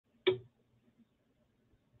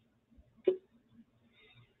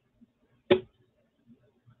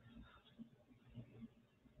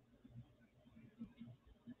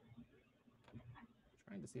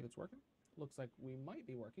to see if it's working. Looks like we might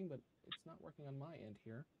be working, but it's not working on my end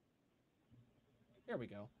here. There we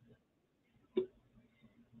go.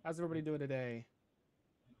 How's everybody doing today?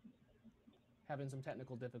 Having some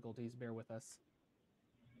technical difficulties, bear with us.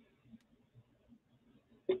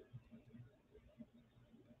 Okay,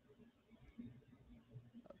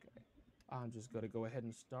 I'm just going to go ahead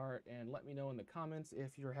and start, and let me know in the comments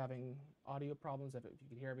if you're having audio problems. If you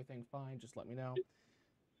can hear everything fine, just let me know.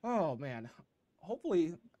 Oh man,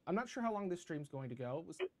 hopefully, I'm not sure how long this stream's going to go. It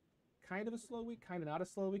was kind of a slow week, kind of not a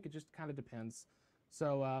slow week. It just kind of depends.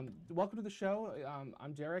 So welcome to the show.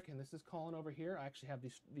 I'm Derek, and this is Cullen over here. I actually have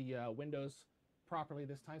the windows properly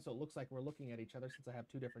this time, so it looks like we're looking at each other since I have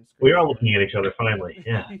two different screens. We are looking at each other finally.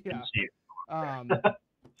 Yeah. Yeah.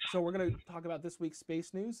 So we're going to talk about this week's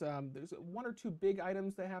space news. There's one or two big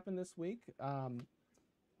items that happened this week.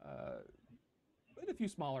 A few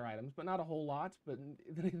smaller items, but not a whole lot. But in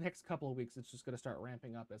the next couple of weeks, it's just going to start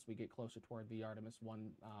ramping up as we get closer toward the Artemis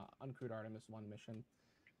 1, uncrewed Artemis 1 mission.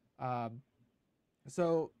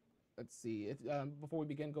 So let's see. Before we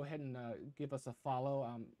begin, go ahead and give us a follow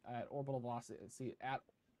at Orbital Velocity, at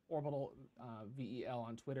Orbital VEL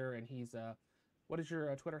on Twitter. And he's, what is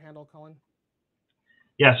your Twitter handle, Cullen?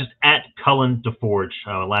 Yeah, it's just at Cullen DeForge.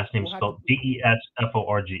 Last name spelled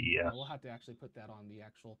DESFORGES. We'll have to actually put that on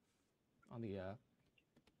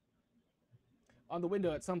the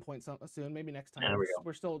window at some point soon, maybe next time. There we go.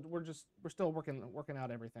 We're still working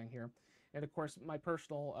out everything here. And of course, my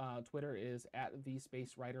personal Twitter is at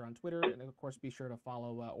 @TheSpaceWriter on Twitter, and of course, be sure to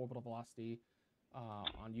follow Orbital Velocity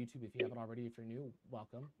on YouTube if you haven't already. If you're new,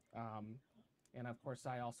 welcome. And of course,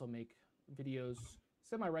 I also make videos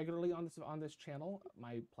semi-regularly on this channel.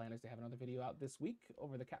 My plan is to have another video out this week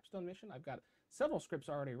over the Capstone mission. I've got several scripts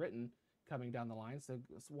already written coming down the line. So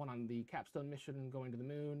one on the Capstone mission going to the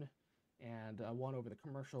moon, and one over the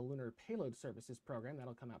commercial lunar payload services program.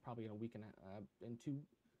 That'll come out probably in a week and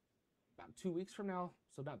about 2 weeks from now.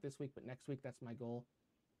 So not this week, but next week. That's my goal.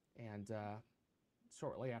 And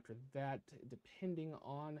shortly after that, depending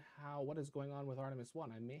on what is going on with Artemis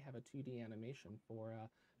 1, I may have a 2D animation for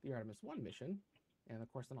the Artemis 1 mission. And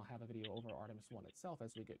of course, then I'll have a video over Artemis 1 itself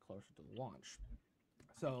as we get closer to the launch.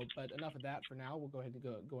 So, but enough of that for now. We'll go ahead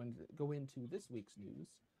and go into this week's news.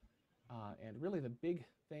 And really, the big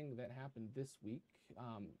thing that happened this week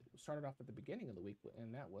started off at the beginning of the week,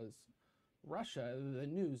 and that was Russia. The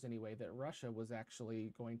news, anyway, that Russia was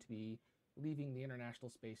actually going to be leaving the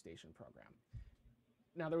International Space Station program.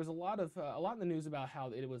 Now, there was a lot in the news about how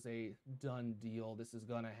it was a done deal. This is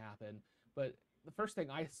going to happen, but the first thing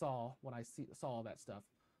I saw when I saw all that stuff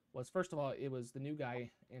was, first of all, it was the new guy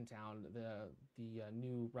in town, the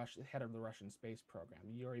new head of the Russian space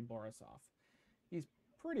program, Yuri Borisov. He's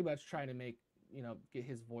pretty much trying to get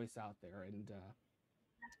his voice out there, and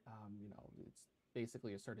it's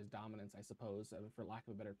basically assert his dominance, I suppose, for lack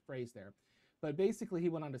of a better phrase there. But basically, he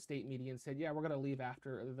went on to state media and said, "Yeah, we're going to leave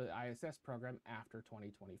after the ISS program after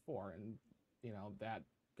 2024," and that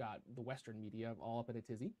got the Western media all up in a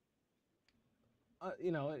tizzy.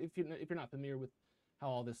 If you're not familiar with how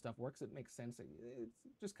all this stuff works, it makes sense.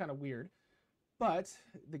 It's just kind of weird. But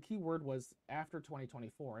the key word was after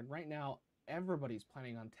 2024, and right now everybody's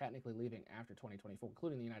planning on technically leaving after 2024,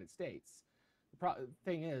 including the United States. The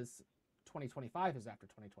thing is, 2025 is after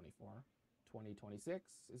 2024.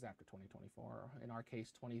 2026 is after 2024. In our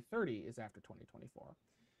case, 2030 is after 2024.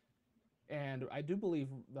 And I do believe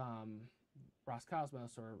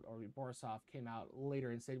Roscosmos or Borisov came out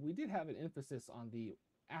later and said we did have an emphasis on the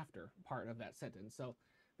after part of that sentence. So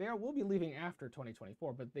will be leaving after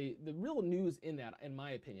 2024, but the real news in that, in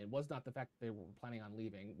my opinion, was not the fact that they were planning on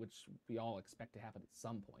leaving, which we all expect to happen at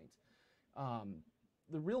some point.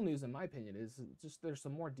 The real news, in my opinion, is just there's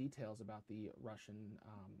some more details about the Russian,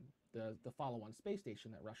 the follow-on space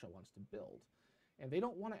station that Russia wants to build. And they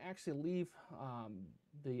don't want to actually leave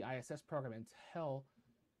the ISS program until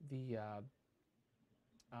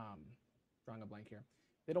drawing a blank here.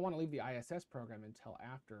 They don't want to leave the ISS program until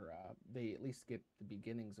after they at least get the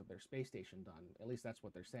beginnings of their space station done. At least that's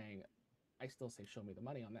what they're saying. I still say show me the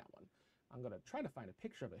money on that one. I'm going to try to find a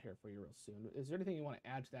picture of it here for you real soon. Is there anything you want to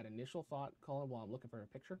add to that initial thought, Cullen, while I'm looking for a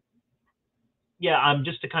picture? Yeah,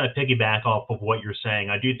 just to kind of piggyback off of what you're saying,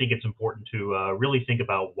 I do think it's important to really think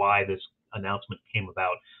about why this announcement came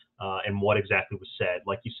about and what exactly was said.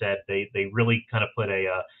 Like you said, they really kind of put it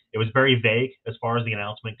was very vague as far as the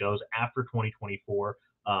announcement goes after 2024.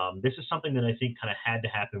 This is something that I think kind of had to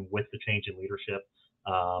happen with the change in leadership.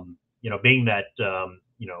 Being that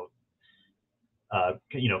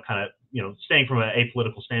staying from an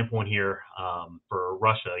apolitical standpoint here for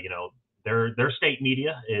Russia, their state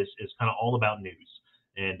media is kind of all about news.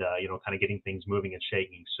 and kind of getting things moving and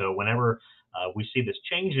shaking. So whenever we see this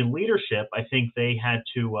change in leadership, I think they had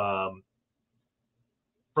to,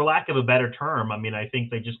 for lack of a better term, I mean, I think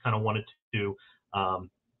they just kind of wanted to um,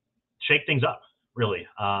 shake things up, really.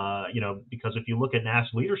 Because if you look at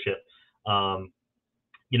NASA leadership, um,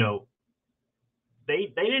 you know,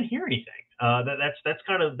 they didn't hear anything.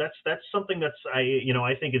 That's something that's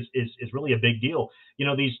I think is really a big deal.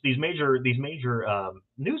 These major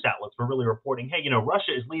news outlets were really reporting, hey,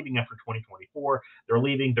 Russia is leaving after 2024. They're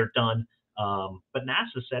leaving. They're done. But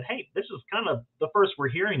NASA said, hey, this is kind of the first we're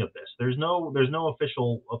hearing of this. There's no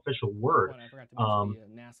official Good word. point. I forgot to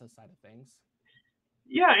mention the NASA side of things.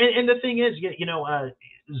 Yeah, and the thing is,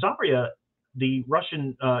 Zarya, the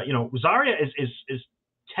Russian, Zarya is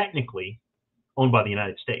technically owned by the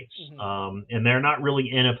United States, and they're not really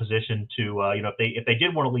in a position to, if they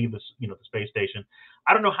did want to leave this, the space station,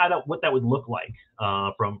 I don't know what that would look like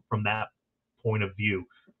from that point of view.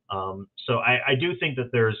 So I do think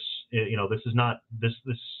that there's, this is not this.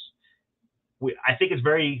 I think it's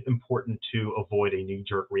very important to avoid a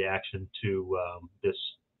knee-jerk reaction to this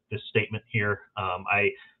statement here.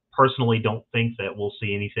 I personally don't think that we'll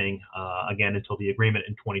see anything again until the agreement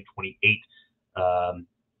in 2028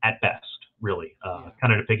 at best. Really,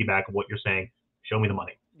 kind of to piggyback on what you're saying. Show me the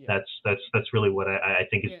money. Yeah. That's really what I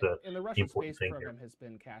think is the important thing program here. has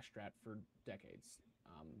been cash-strapped for decades.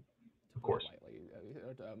 Of course.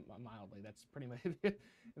 Mildly, that's pretty much.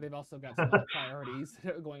 They've also got some other priorities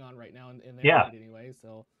going on right now in their state anyway.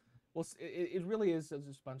 So, it really is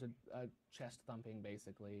just a bunch of chest thumping,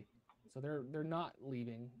 basically. So they're not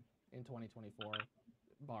leaving in 2024,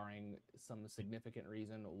 barring some significant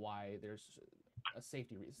reason why there's a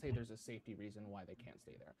safety reason why they can't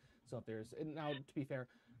stay there. So if there's, and now to be fair,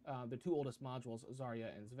 the two oldest modules, Zarya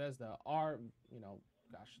and Zvezda, are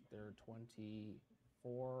they're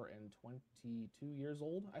 24 and 22 years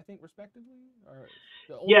old, I think, respectively. Or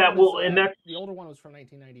the older one was from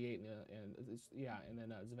 1998, and then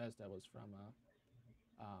Zvezda was from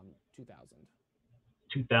 2000.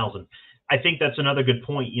 2000. I think that's another good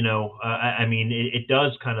point. I mean, it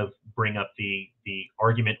does kind of bring up the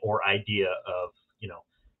argument or idea of,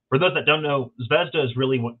 for those that don't know, Zvezda is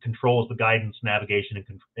really what controls the guidance, navigation,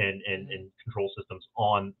 and control systems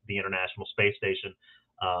on the International Space Station.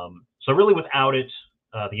 So really, without it,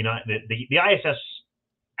 the ISS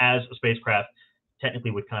as a spacecraft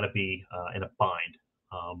technically would kind of be in a bind.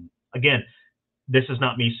 Again, this is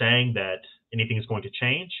not me saying that anything is going to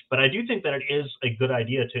change, but I do think that it is a good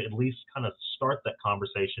idea to at least kind of start that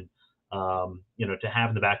conversation. To have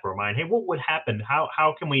in the back of our mind, hey, what would happen?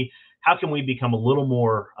 How can we become a little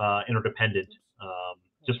more interdependent,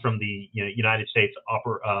 just from the United States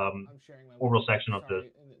orbital section of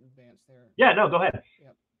the. Advanced there. Yeah, no, go ahead.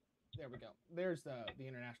 Yep, there we go. There's the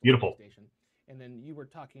International Beautiful. Space Station, and then you were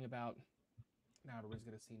talking about. Now everyone's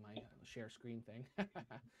gonna see my share screen thing.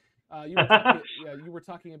 You were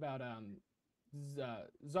talking about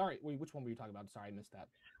Zarya. Wait, which one were you talking about? Sorry, I missed that.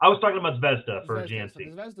 I was talking about Zvezda for GNC. So the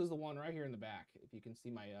Zvezda is the one right here in the back. If you can see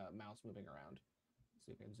my mouse moving around,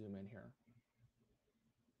 so you can zoom in here.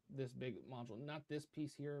 This big module, not this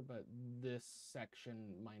piece here, but this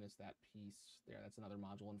section minus that piece there. That's another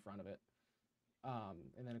module in front of it.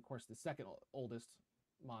 And then of course the second oldest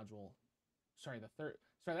module. Sorry, the third.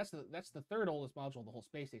 Sorry, that's the third oldest module of the whole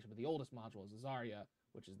space station. But the oldest module is Zarya,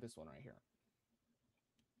 which is this one right here.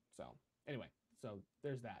 So anyway, so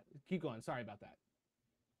there's that. Keep going. Sorry about that.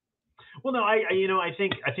 Well, no, I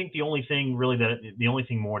think the only thing really the only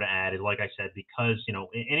thing more to add is, like I said, because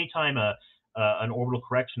anytime an orbital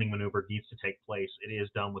correctioning maneuver needs to take place, it is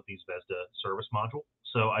done with the Zvezda service module.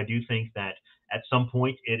 So I do think that at some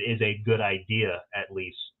point it is a good idea at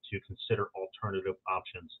least to consider alternative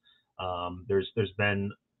options. There's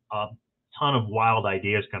been a ton of wild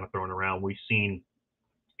ideas kind of thrown around. We've seen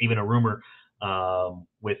even a rumor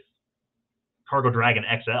with Cargo Dragon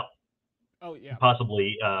XL. Oh yeah.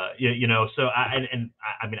 Possibly, So I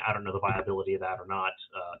mean, I don't know the viability of that or not,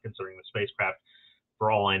 considering the spacecraft, for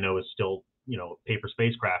all I know, is still paper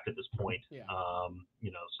spacecraft at this point. Yeah.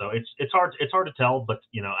 So it's hard to tell, but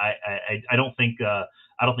I don't think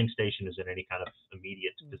station is in any kind of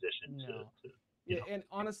immediate position to. And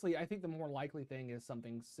honestly, I think the more likely thing is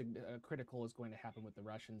something critical is going to happen with the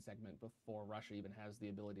Russian segment before Russia even has the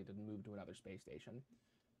ability to move to another space station.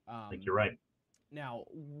 I think you're right. Now,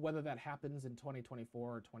 whether that happens in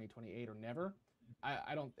 2024 or 2028 or never,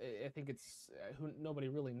 I think it's nobody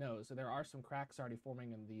really knows. So there are some cracks already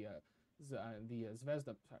forming in the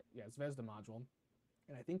Zvezda module,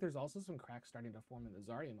 and I think there's also some cracks starting to form in the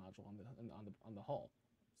Zarya module on the hull.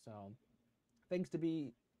 So things to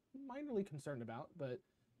be minorly concerned about, but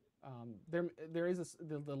There is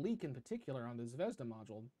the leak in particular on the Zvezda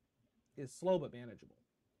module is slow but manageable.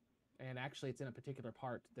 And actually, it's in a particular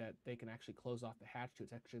part that they can actually close off the hatch to.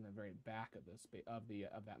 It's actually in the very back of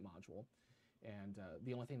that module, and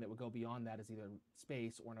the only thing that would go beyond that is either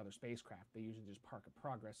space or another spacecraft. They usually just park a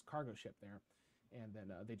Progress cargo ship there, and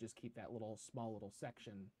then they just keep that small little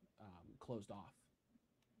section closed off.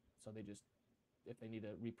 So they just, if they need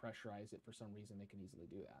to repressurize it for some reason, they can easily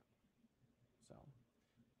do that. So,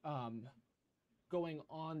 going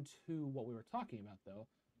on to what we were talking about, though.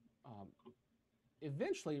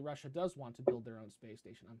 Eventually, Russia does want to build their own space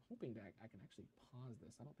station. I'm hoping that I can actually pause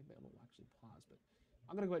this. I don't think that will actually pause, but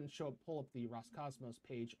I'm going to go ahead and pull up the Roscosmos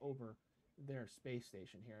page over their space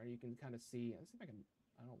station here. You can kind of see. Let's see if I can.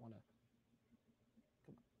 I don't want to.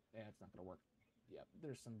 Come on. Yeah, it's not going to work. Yeah,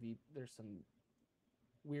 there's some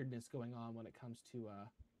weirdness going on when it comes to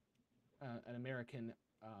an American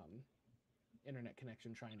internet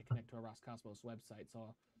connection trying to connect to a Roscosmos website.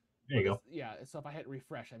 So. There you go. Yeah, so if I hit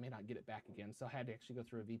refresh, I may not get it back again. So I had to actually go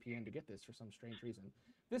through a VPN to get this for some strange reason.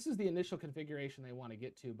 This is the initial configuration they want to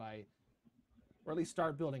get to by, or at least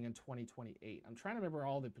start building in 2028. I'm trying to remember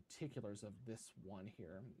all the particulars of this one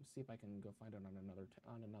here. Let's see if I can go find it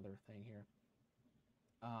on another thing here.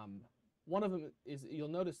 One of them is, you'll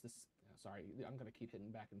notice this. Sorry, I'm going to keep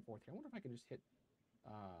hitting back and forth here. I wonder if I can just hit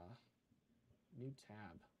new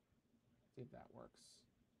tab. See if that works.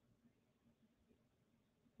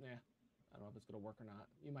 Yeah, I don't know if it's going to work or not.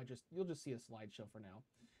 You'll just see a slideshow for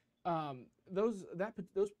now. Those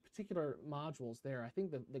particular modules there, I think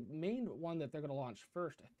the main one that they're going to launch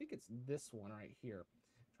first, I think it's this one right here.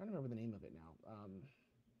 I'm trying to remember the name of it now.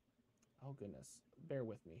 Oh goodness, bear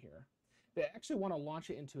with me here. They actually want to launch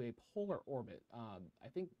it into a polar orbit. I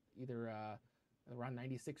think either around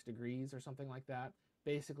 96 degrees or something like that.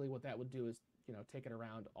 Basically, what that would do is, take it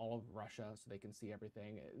around all of Russia so they can see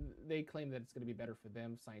everything. They claim that it's going to be better for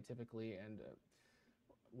them scientifically and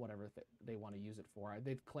whatever they want to use it for.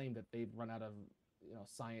 They've claimed that they've run out of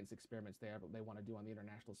science experiments there, but they want to do on the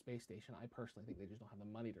International Space Station. I personally think they just don't have the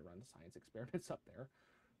money to run science experiments up there,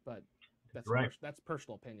 but that's right. That's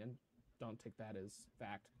personal opinion. Don't take that as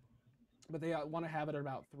fact. But they want to have it at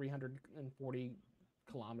about 340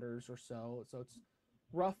 kilometers or so. So it's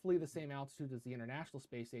roughly the same altitude as the International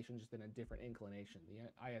Space Station, just in a different inclination.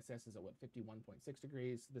 The ISS is at 51.6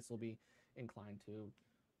 degrees. This will be inclined to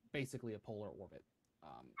basically a polar orbit.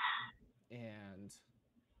 And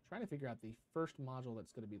trying to figure out the first module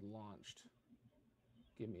that's going to be launched.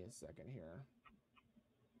 Give me a second here.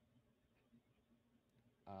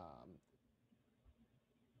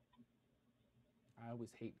 I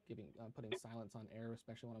always hate putting silence on air,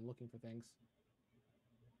 especially when I'm looking for things.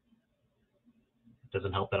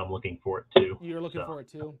 Doesn't help that I'm looking for it too. You're looking for it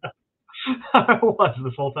too? I was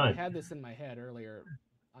this whole time. I had this in my head earlier.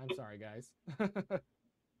 I'm sorry, guys.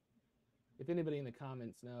 If anybody in the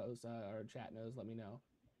comments knows or chat knows, let me know.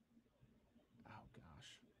 Oh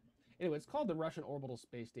gosh. Anyway, it's called the Russian Orbital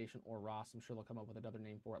Space Station, or ROS. I'm sure they'll come up with another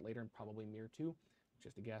name for it later, and probably Mir 2.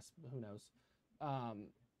 Just a guess, but who knows?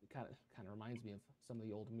 It kind of reminds me of some of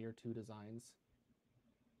the old Mir 2 designs.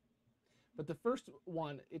 But the first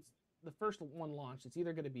one launched, it's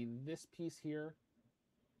either going to be this piece here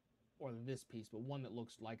or this piece, but one that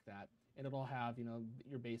looks like that, and it'll have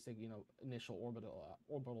your basic initial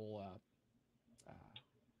orbital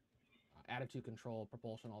attitude control,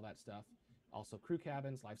 propulsion, all that stuff. Also crew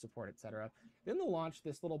cabins, life support, etc. Then they'll launch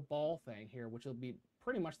this little ball thing here, which will be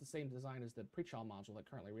pretty much the same design as the pre-Chal module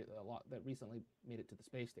that recently made it to the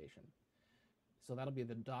space station. So that'll be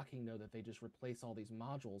the docking node that they just replace all these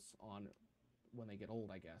modules on when they get old,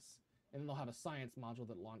 I guess. And then they'll have a science module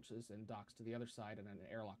that launches and docks to the other side, and then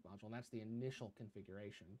an airlock module, and that's the initial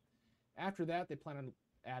configuration. After that, they plan on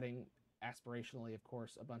adding, aspirationally, of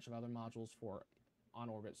course, a bunch of other modules for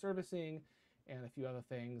on-orbit servicing and a few other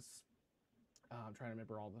things. I'm trying to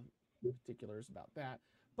remember all the particulars about that.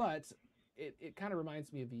 But it kind of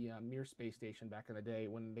reminds me of the Mir space station back in the day.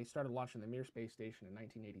 When they started launching the Mir space station in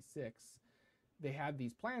 1986, they had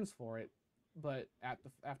these plans for it, but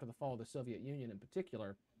after the fall of the Soviet Union in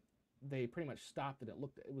particular, they pretty much stopped it.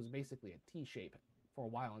 It was basically a T-shape for a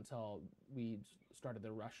while until we started the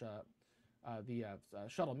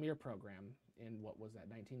shuttle Mir program in, what was that,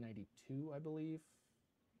 1992, I believe?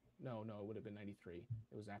 No, it would have been 93.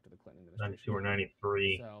 It was after the Clinton administration. 92 or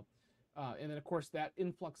 93. So, and then of course that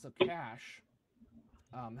influx of cash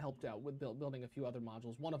helped out with building a few other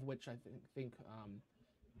modules. One of which I think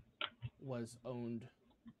was owned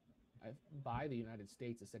by the United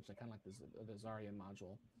States, essentially, kind of like the Zarya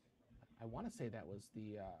module. I want to say that was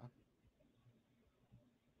the.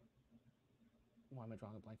 Why am I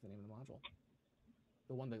drawing a blank the name of the module?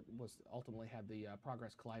 the one that was ultimately had the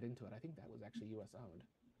Progress collide into it. I think that was actually U.S. owned.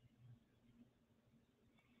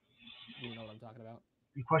 Do you know what I'm talking about?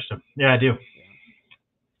 Good question. Yeah, I do. Yeah.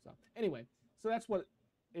 So anyway, so that's what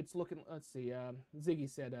it's looking. Let's see. Ziggy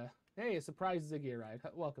said, "Hey, a surprise Ziggy arrived.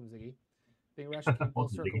 Welcome, Ziggy. I think Russia came full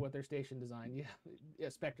Welcome, circle Ziggy. with their station design. Yeah, yeah.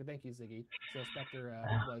 Spectre, thank you, Ziggy. So Spectre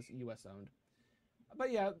was U.S. owned,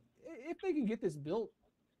 but yeah, if they can get this built,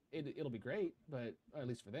 it'll be great. But or at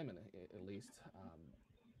least for them, at least.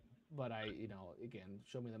 But again,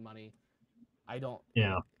 show me the money. I don't.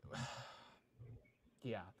 Yeah.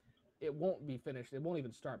 Yeah, it won't be finished. It won't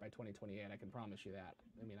even start by 2028. I can promise you that.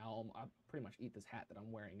 I mean, I'll pretty much eat this hat that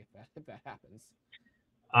I'm wearing if that happens.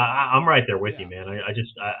 I'm right there with Yeah, you, man.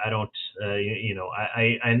 I don't,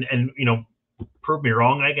 and prove me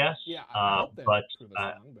wrong, I guess. yeah. I hope they But prove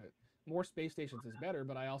us wrong, but more space stations is better.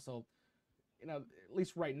 But I also, at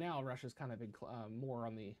least right now, Russia's kind of more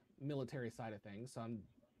on the military side of things. So I'm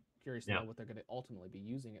curious to yeah, know what they're going to ultimately be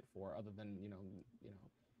using it for, other than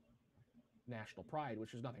national pride,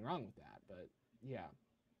 which there's nothing wrong with that. But yeah.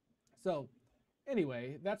 So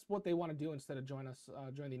anyway, that's what they want to do instead of join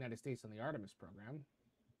the United States on the Artemis program.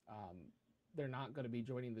 They're not going to be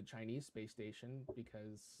joining the Chinese space station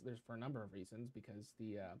for a number of reasons. Because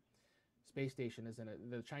the space station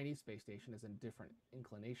the Chinese space station is in a different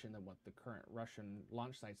inclination than what the current Russian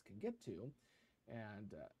launch sites can get to,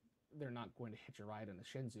 and they're not going to hitch a ride in a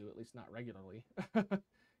Shenzhou, at least not regularly,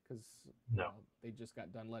 because no, they just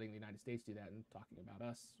got done letting the United States do that and talking about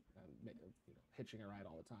us hitching a ride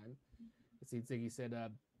all the time. Let's see, Ziggy said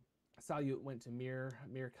Salyut went to Mir.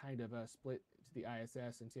 Mir kind of split to the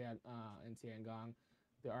ISS in Tiangong.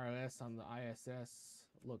 The ROS on the ISS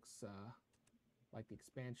looks like the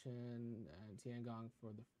expansion and Tiangong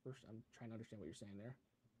for the first. I'm trying to understand what you're saying there.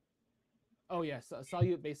 Oh yes,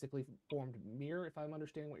 Salyut basically formed Mir, if I'm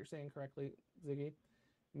understanding what you're saying correctly, Ziggy.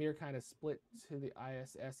 Mir kind of split to the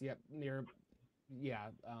ISS. Yep, Mir. Yeah,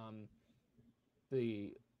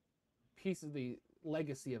 the piece of the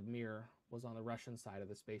legacy of Mir was on the Russian side of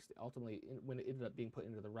the space. Ultimately, when it ended up being put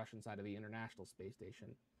into the Russian side of the International Space Station,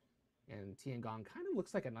 and Tiangong kind of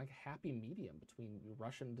looks like a happy medium between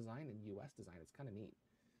Russian design and U.S. design. It's kind of neat.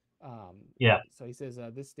 yeah, So he says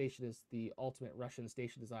this station is the ultimate Russian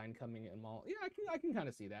station design coming in all. Yeah, I can kind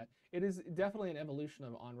of see that. It is definitely an evolution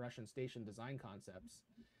on Russian station design concepts,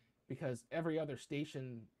 because every other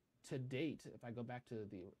station to date, if I go back to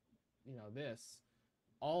this,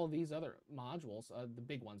 all of these other modules, the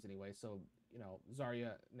big ones anyway, so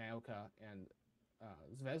Zarya, Nauka, and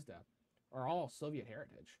Zvezda, are all Soviet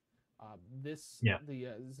heritage. yeah,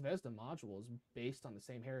 The Zvezda module is based on the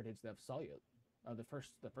same heritage of Salyut, the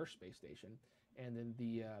first space station, and then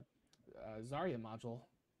the Zarya module,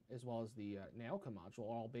 as well as the Nauka module,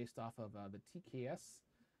 are all based off of the TKS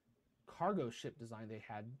cargo ship design they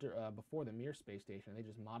had before the Mir space station. They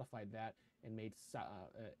just modified that and made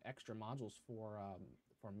extra modules for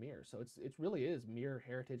Mir. So it really is Mir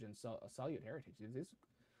heritage and Salyut heritage. It is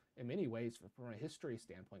in many ways, from a history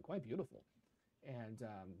standpoint, quite beautiful. And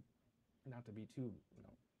not to be too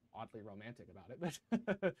oddly romantic about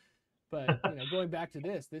it, but going back to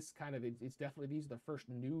this kind of it's definitely, these are the first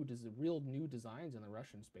real new designs in the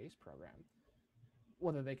Russian space program.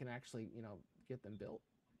 Whether they can actually get them built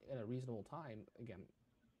in a reasonable time, again,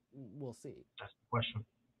 we'll see. that's the question.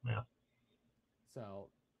 Yeah. So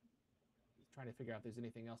trying to figure out if there's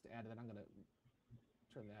anything else to add to that. I'm going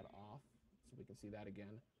to turn that off so we can see that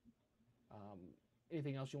again.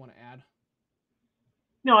 Anything else you want to add?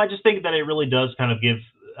 No, I just think that it really does kind of give,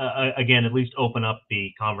 again, at least open up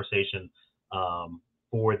the conversation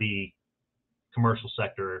for the commercial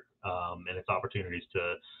sector and its opportunities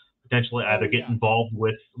to potentially either get involved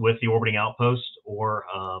with the orbiting outpost, or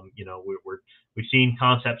we've seen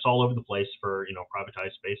concepts all over the place for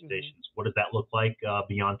privatized space stations. What does that look like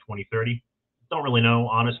beyond 2030? Don't really know,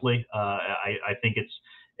 honestly. I think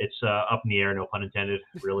it's up in the air, no pun intended,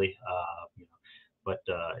 really. But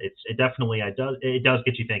it definitely it does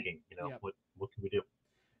get you thinking. What can we do?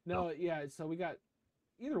 No, yeah. So we got,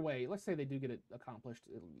 either way. Let's say they do get it accomplished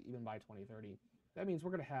even by 2030. That means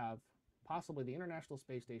we're going to have possibly the International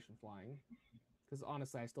Space Station flying. Because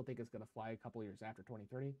honestly, I still think it's going to fly a couple years after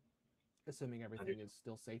 2030, assuming everything is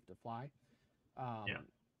still safe to fly.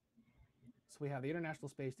 So we have the International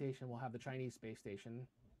Space Station. We'll have the Chinese space station.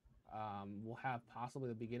 We'll have possibly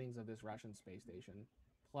the beginnings of this Russian space station,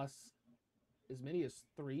 plus as many as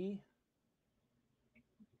 3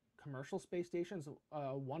 commercial space stations,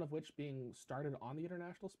 one of which being started on the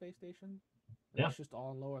International Space Station. And that's just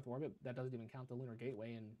all in low Earth orbit. That doesn't even count the Lunar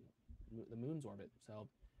Gateway and the Moon's orbit. So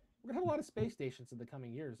we're going to have a lot of space stations in the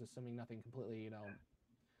coming years, assuming nothing completely,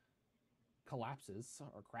 collapses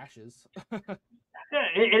or crashes. Yeah,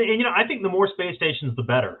 and I think the more space stations, the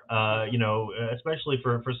better. Especially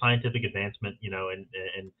for scientific advancement.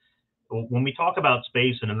 And when we talk about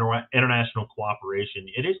space and international cooperation,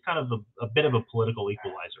 it is kind of a bit of a political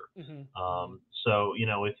equalizer. So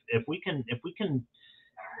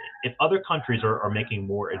if other countries are making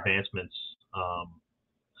more advancements,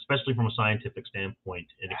 especially from a scientific standpoint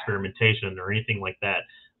in experimentation or anything like that,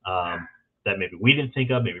 that maybe we didn't think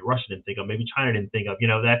of, maybe Russia didn't think of, maybe China didn't think of,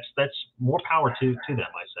 that's more power to them,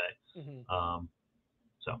 I say.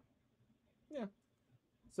 So yeah.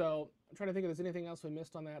 So I'm trying to think if there's anything else we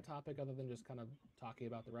missed on that topic other than just kind of talking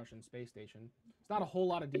about the Russian space station. It's not a whole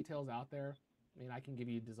lot of details out there. I mean, I can give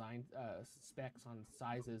you design specs on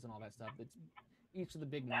sizes and all that stuff. Each of the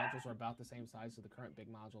big modules are about the same size as the current big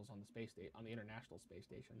modules on the International Space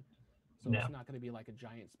Station. So it's not going to be like a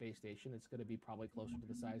giant space station. It's going to be probably closer to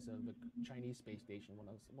the size of the Chinese space station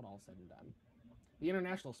when all said and done. The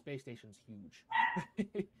International Space Station is huge,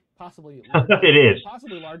 possibly larger, it is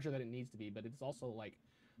possibly larger than it needs to be, but it's also like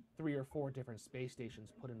 3 or 4 different space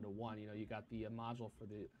stations put into one. You got the module for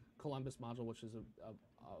the Columbus module, which is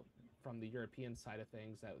from the European side of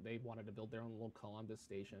things, that they wanted to build their own little Columbus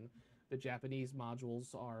station. The Japanese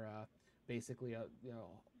modules are basically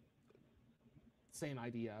same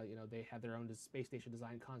idea. They had their own space station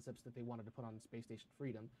design concepts that they wanted to put on Space Station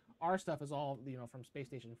Freedom. Our stuff is all from Space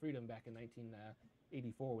Station Freedom back in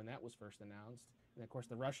 1984 when that was first announced. And of course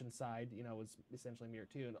the Russian side, was essentially Mir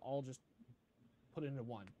 2, and all just put it into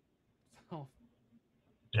one. So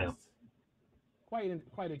quite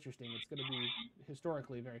interesting. It's going to be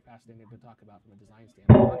historically very fascinating to talk about from a design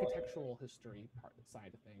standpoint, architectural history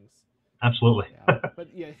side of things. Absolutely. Yeah.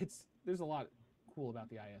 But yeah, there's a lot cool about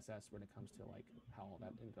the ISS when it comes to like how all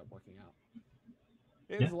that ended up working out.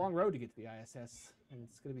 It's a long road to get to the ISS, and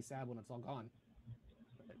it's going to be sad when it's all gone.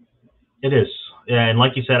 It is, yeah, and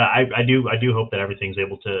like you said, I do hope that everything's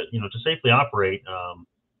able to to safely operate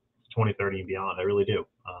 2030 and beyond. I really do.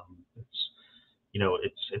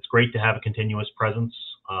 It's great to have a continuous presence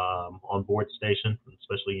on board the station,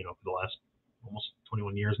 especially for the last almost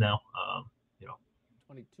 21 years now.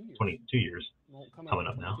 22 years. 22 years. Well, coming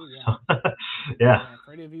up now. Yeah. Yeah.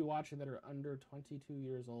 For any of you watching that are under 22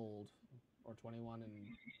 years old or 21 in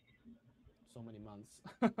so many months,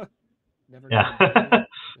 never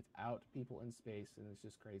without people in space, and it's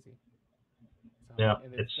just crazy. So, yeah.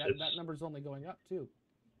 And that number's only going up too.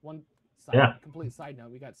 Complete side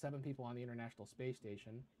note: we got 7 people on the International Space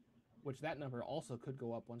Station, which that number also could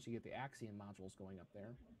go up once you get the Axiom modules going up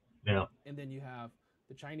there. Yeah. And then you have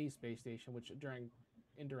the Chinese space station, which during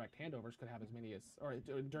indirect handovers could have as many as, or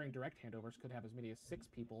during direct handovers could have as many as 6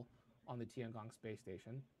 people on the Tiangong space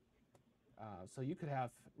station. So you could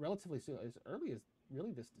have relatively soon, as early as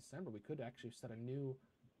really this December, we could actually set a new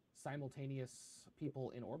simultaneous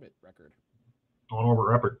people in orbit record. On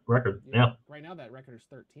orbit record, yeah. Right now that record is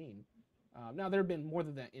 13. Now there have been more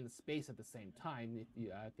than that in space at the same time.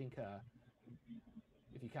 I think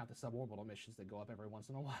if you count the suborbital missions that go up every once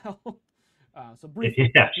in a while. So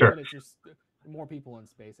briefly, sure. It's just more people in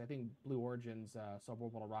space. I think Blue Origin's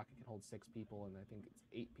suborbital rocket can hold 6 people, and I think it's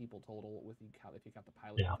 8 people total if you count the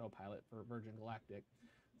pilot and co-pilot for Virgin Galactic.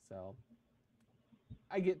 So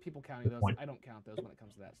I get people counting those. I don't count those when it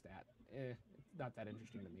comes to that stat. It's not that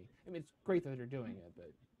interesting to me. I mean, it's great that they're doing it,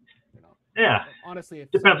 but Yeah. Honestly,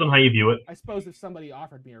 it depends on how you view it. I suppose if somebody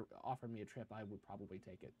offered me a trip, I would probably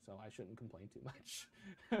take it. So I shouldn't complain too much.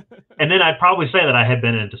 And then I'd probably say that I had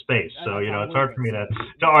been into space, so it's hard for me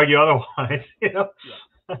to argue otherwise. Yeah.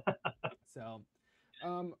 So,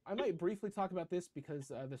 I might briefly talk about this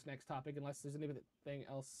because this next topic, unless there's anything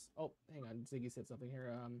else. Oh, hang on, Ziggy said something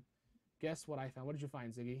here. Guess what I found? What did you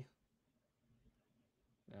find, Ziggy?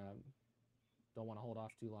 Don't want to hold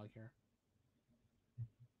off too long here.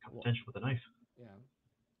 Potential with a knife. Yeah.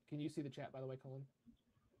 Can you see the chat, by the way, Cullen?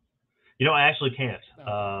 I actually can't.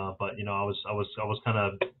 Okay. But I was kind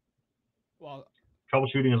of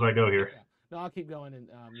troubleshooting as I go here. Yeah. No, I'll keep going, and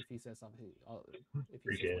if he says something, if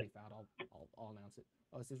he says what he found, I'll announce it.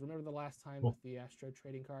 Oh, it says, remember the last time with the Astro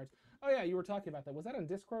trading cards? Oh yeah, you were talking about that. Was that on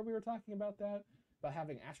Discord? We were talking about that, about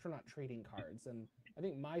having astronaut trading cards, and I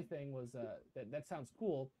think my thing was that sounds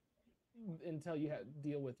cool until you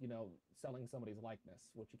deal with selling somebody's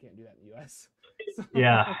likeness, which you can't do that in the U.S. So,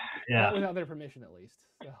 yeah. Not without their permission, at least.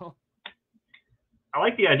 So. I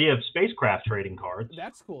like the idea of spacecraft trading cards.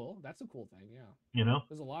 That's cool. That's a cool thing, yeah.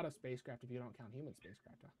 There's a lot of spacecraft if you don't count human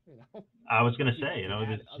spacecraft. I was going to say,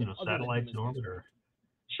 satellites in orbit.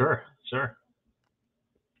 Sure. So,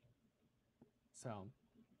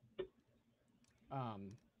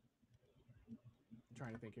 I'm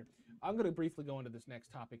trying to think here. I'm going to briefly go into this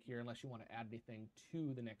next topic here, unless you want to add anything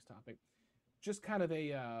to the next topic. Just kind of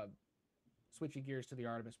a switching gears to the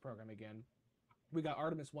Artemis program again. We got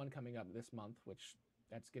Artemis 1 coming up this month, which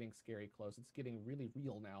that's getting scary close. It's getting really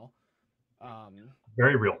real now.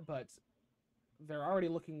 Very real. But they're already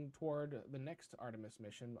looking toward the next Artemis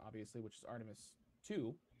mission, obviously, which is Artemis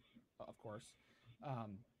 2, of course.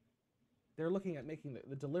 They're looking at making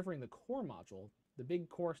delivering the core module, the big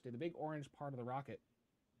core stage, the big orange part of the rocket,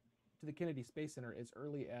 to the Kennedy Space Center as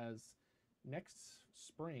early as next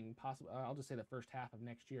spring, possibly. I'll just say the first half of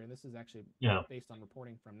next year. And this is actually based on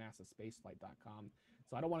reporting from NASA SpaceFlight.com.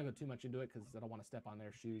 So I don't want to go too much into it because I don't want to step on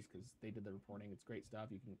their shoes because they did the reporting. It's great stuff.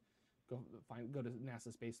 You can go to NASA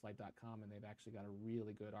SpaceFlight.com and they've actually got a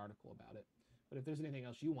really good article about it. But if there's anything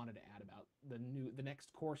else you wanted to add about the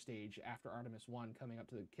next core stage after Artemis 1 coming up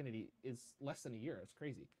to the Kennedy is less than a year. It's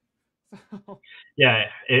crazy. So. Yeah,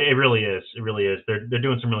 it really is. It really is. They're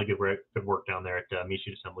doing some really good work down there at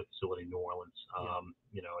Michoud Assembly Facility in New Orleans.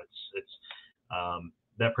 You know, it's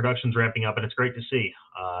that production's ramping up, and it's great to see.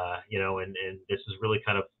 You know, and this is really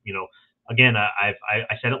kind of, you know, again, I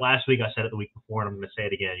said it last week, I said it the week before, and I'm going to say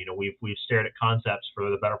it again. You know, we've stared at concepts for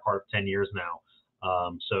the better part of 10 years now.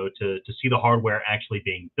 So to see the hardware actually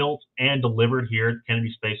being built and delivered here at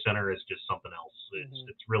Kennedy Space Center is just something else.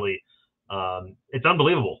 It's really it's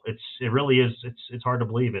unbelievable. It really is. It's hard to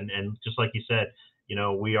believe. And just like you said, you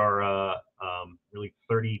know, we are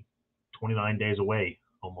really 29 days away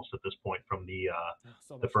almost at this point from the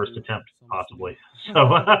first attempt, possibly. So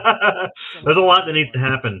there's a lot that needs to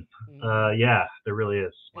happen. Yeah, there really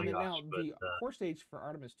is. And then now the core stage for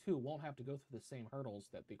Artemis 2 won't have to go through the same hurdles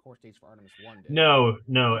that the core stage for Artemis 1 did. No,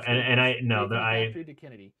 and I know that factory to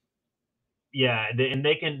Kennedy. Yeah, and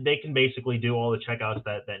they can basically do all the checkouts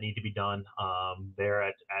that need to be done there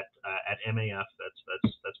at MAF.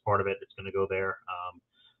 That's part of it. It's going to go there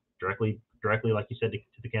directly, like you said, to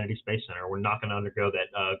the Kennedy Space Center. We're not going to undergo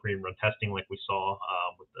that green run testing like we saw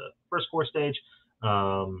with the first core stage.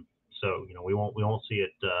 So you know, we won't see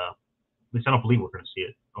it. At least I don't believe we're going to see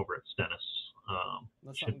it over at Stennis.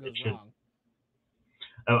 Unless something goes wrong.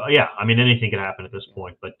 Yeah, I mean, anything could happen at this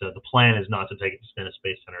point, but the plan is not to take it to Stennis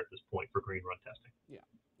Space Center at this point for green run testing. Yeah.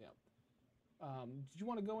 Did you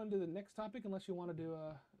want to go into the next topic, unless you wanted to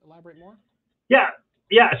elaborate more? Yeah.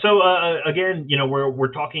 So again, you know,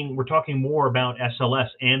 we're talking more about SLS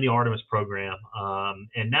and the Artemis program,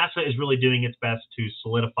 and NASA is really doing its best to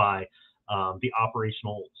solidify the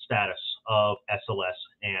operational status of SLS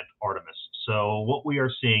and Artemis. So what we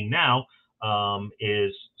are seeing now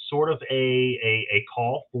is sort of a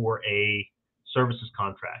call for a services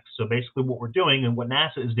contract. So basically what we're doing and what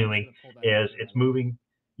NASA is doing is it's moving.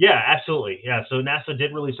 Yeah, absolutely. Yeah. So NASA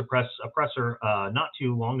did release a presser not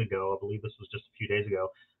too long ago. I believe this was just a few days ago.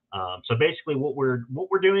 So basically what we're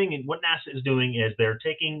doing and what NASA is doing is they're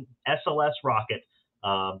taking SLS rocket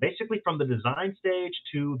basically from the design stage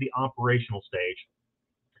to the operational stage.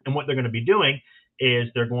 And what they're going to be doing is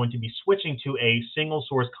they're going to be switching to a single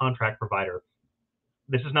source contract provider.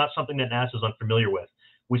 This is not something that NASA is unfamiliar with.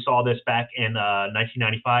 We saw this back in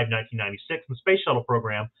 1995, 1996 in the Space Shuttle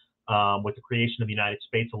program with the creation of the United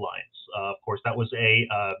Space Alliance. Of course, that was a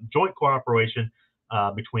joint cooperation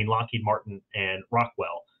between Lockheed Martin and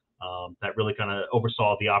Rockwell that really kind of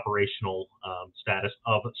oversaw the operational status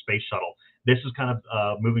of a Space Shuttle. This is kind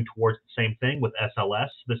of moving towards the same thing with SLS.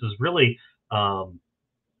 This is really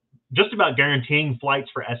just about guaranteeing flights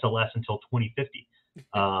for SLS until 2050.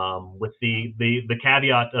 With the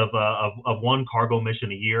caveat of one cargo mission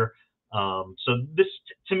a year. So this,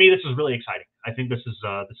 to me, this is really exciting. I think this is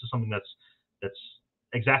something that's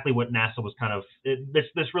exactly what NASA was kind of.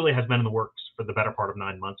 This really has been in the works for the better part of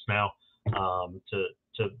 9 months now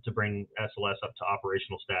to bring SLS up to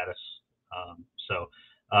operational status. So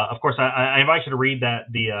of course, I invite you to read that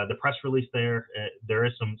the press release there. There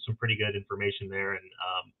is some pretty good information there, and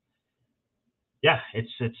yeah, it's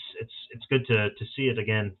good to see it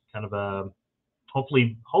again. Kind of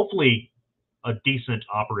hopefully a decent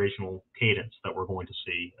operational cadence that we're going to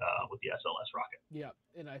see with the SLS rocket. Yeah,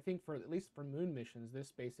 and I think at least for moon missions,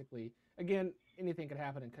 this basically, again, anything could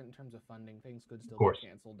happen in terms of funding. Things could still get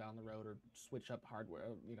canceled down the road or switch up hardware.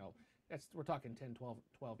 You know, we're talking 10,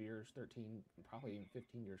 12 years, 13, probably even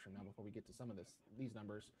 15 years from now before we get to some of these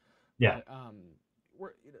numbers. Yeah.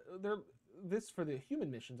 But, this for the human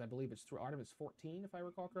missions, I believe it's through Artemis 14, if I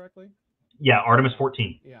recall correctly. Yeah, Artemis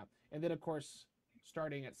 14. Yeah, and then of course,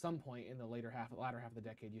 starting at some point in the latter half of the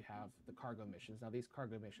decade, you have the cargo missions. Now, these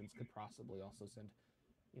cargo missions could possibly also send,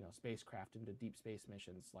 you know, spacecraft into deep space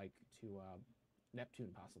missions, like to Neptune,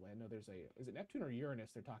 possibly. I know is it Neptune or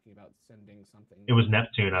Uranus? They're talking about sending something. It was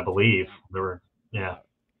Neptune, I believe. Yeah. There were. Yeah.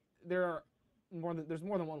 There's more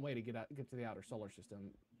than one way to get to the outer solar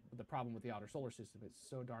system. But the problem with the outer solar system is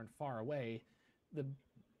so darn far away. The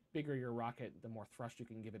bigger your rocket, the more thrust you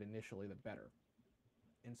can give it initially, the better.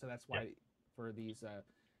 And so that's why for these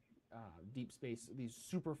deep space, these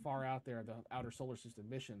super far out there, the outer solar system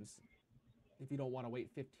missions, if you don't want to wait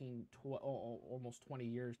 15, almost 20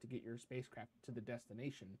 years to get your spacecraft to the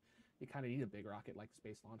destination, you kind of need a big rocket like the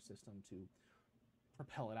Space Launch System to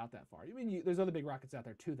propel it out that far. I mean, there's other big rockets out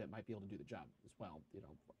there too that might be able to do the job as well. You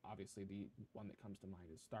know, obviously the one that comes to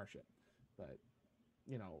mind is Starship, but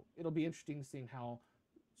you know, it'll be interesting seeing how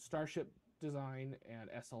Starship design and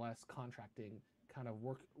SLS contracting kind of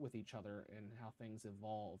work with each other and how things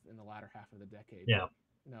evolve in the latter half of the decade. Yeah.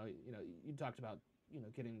 You talked about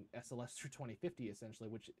getting SLS through 2050 essentially,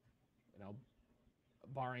 which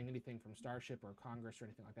barring anything from Starship or Congress or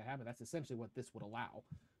anything like that happen, that's essentially what this would allow.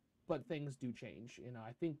 But things do change.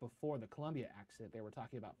 I think before the Columbia accident, they were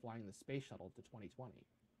talking about flying the space shuttle to 2020.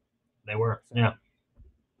 They were, yeah.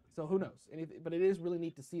 So who knows? But it is really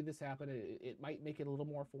neat to see this happen. It might make it a little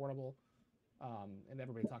more affordable. And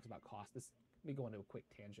everybody talks about cost. Let me go into a quick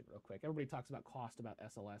tangent real quick. Everybody talks about cost about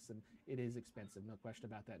SLS, and it is expensive, no question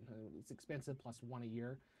about that. It's expensive plus one a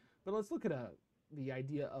year. But let's look at the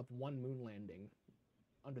idea of one moon landing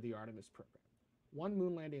under the Artemis program. One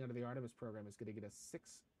moon landing under the Artemis program is going to get us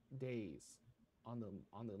 6 days on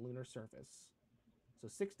the lunar surface. So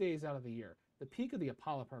 6 days out of the year. The peak of the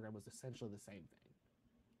Apollo program was essentially the same thing.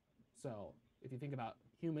 So if you think about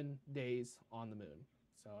human days on the moon,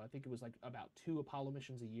 so I think it was like about 2 Apollo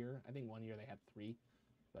missions a year. I think one year they had 3,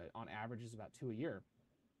 but on average it's about 2 a year.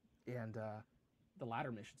 And the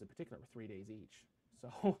latter missions in particular were 3 days each.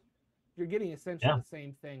 So you're getting essentially the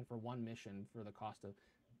same thing for one mission for the cost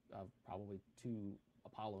of probably 2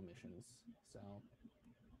 Apollo missions. So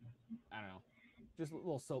I don't know, just a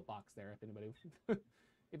little soapbox there.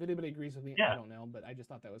 If anybody agrees with me, I don't know, but I just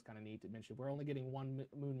thought that was kind of neat to mention. We're only getting one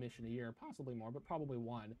moon mission a year, possibly more, but probably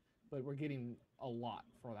one. But we're getting a lot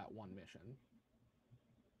for that one mission.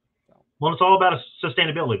 So. Well, it's all about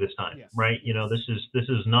sustainability this time, right? Yes. This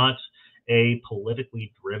is not a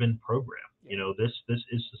politically driven program. Yeah. This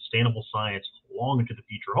is sustainable science long into the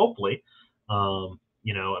future. Hopefully,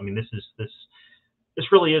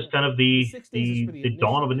 this really is kind of the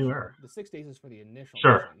dawn of a new era. The 6 days is for the initial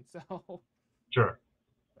mission. So. Sure.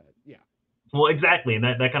 But, yeah. Well, exactly, and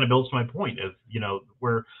that kind of builds to my point of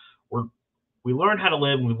we learned how to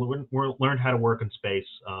live, and we learned how to work in space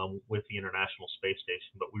with the International Space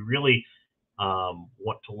Station, but we really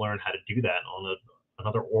want to learn how to do that on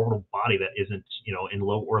another orbital body that isn't in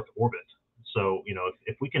low Earth orbit. So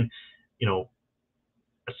if we can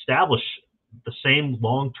establish the same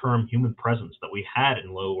long-term human presence that we had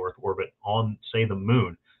in low Earth orbit on, say, the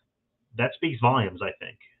moon, that speaks volumes, I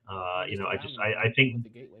think. I think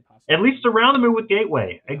at least around the moon with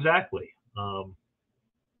Gateway, exactly.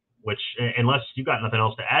 Which, unless you got nothing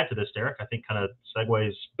else to add to this, Derek, I think kind of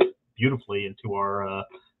segues beautifully into our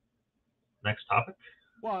next topic.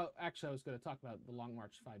 Well, actually, I was going to talk about the Long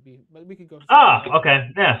March 5B, but we could go.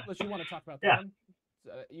 Okay, yeah. Unless you want to talk about that one,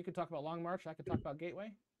 you could talk about Long March. I could talk about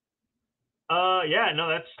Gateway. Yeah,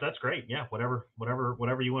 no, that's great. Yeah, whatever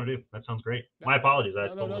you want to do. That sounds great. My apologies.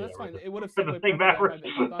 No, that's fine. It would have said thing backwards.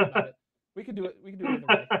 If I thought about it. We could do it either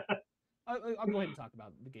way. I'll go ahead and talk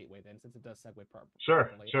about the Gateway then, since it does segue properly.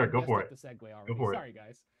 Sure, go for it. The segue already. Sorry,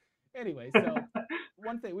 guys. Anyway, so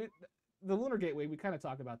one thing, the Lunar Gateway, we kind of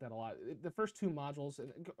talk about that a lot. The first 2 modules,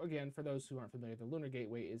 again, for those who aren't familiar, the Lunar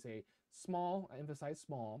Gateway is a small, I emphasize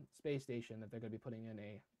small, space station that they're going to be putting in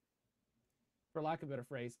a, for lack of a better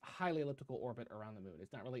phrase, highly elliptical orbit around the moon.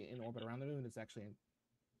 It's not really in orbit around the moon. It's actually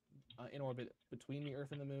in orbit between the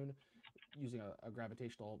Earth and the moon, using a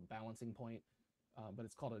gravitational balancing point. But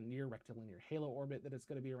it's called a near rectilinear halo orbit that it's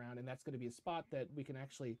going to be around, and that's going to be a spot that we can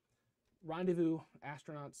actually rendezvous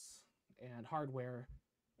astronauts and hardware,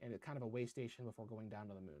 and it's kind of a way station before going down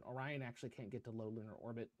to the moon. Orion actually can't get to low lunar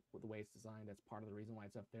orbit with the way it's designed. That's part of the reason why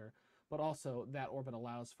it's up there. But also, that orbit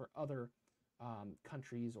allows for other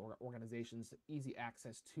countries or organizations easy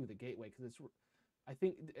access to the gateway, because it's, I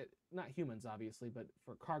think, not humans obviously, but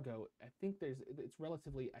for cargo, I think it's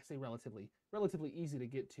relatively easy to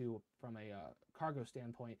get to from a cargo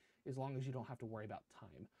standpoint, as long as you don't have to worry about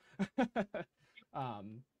time.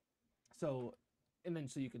 So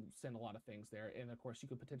you can send a lot of things there, and of course you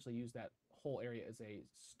could potentially use that whole area as a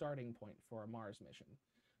starting point for a Mars mission.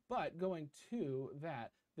 But going to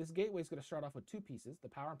that, this gateway is going to start off with 2 pieces: the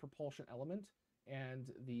power and propulsion element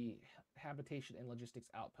and the habitation and logistics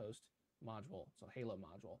outpost module, so Halo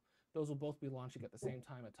module. Those will both be launching at the same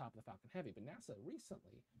time atop the Falcon Heavy. But NASA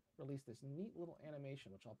recently released this neat little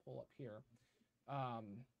animation, which I'll pull up here,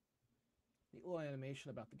 neat little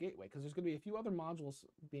animation about the Gateway, because there's going to be a few other modules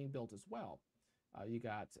being built as well. You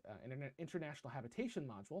got an international habitation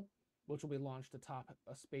module, which will be launched atop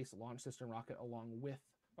a space launch system rocket along with,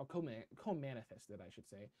 or co-manifested, I should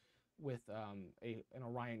say, with an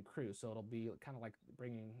Orion crew. So it'll be kind of like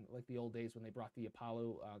bringing, like the old days when they brought the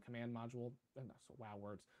Apollo command module, so wow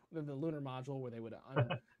words, the lunar module where they would,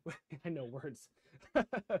 I know words,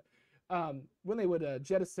 when they would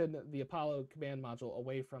jettison the Apollo command module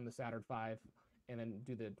away from the Saturn V and then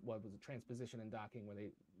do what was a transposition and docking, where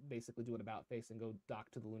they basically do an about face and go dock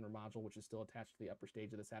to the lunar module, which is still attached to the upper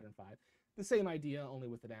stage of the Saturn V. The same idea, only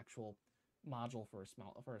with an actual module for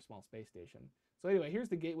a small space station. So anyway, here's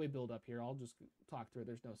the Gateway build up here. I'll just talk through it.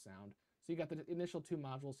 There's no sound. So you got the initial two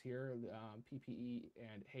modules here, PPE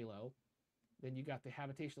and Halo. Then you got the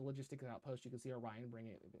Habitation Logistics Outpost. You can see Orion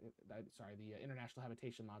bringing it, the International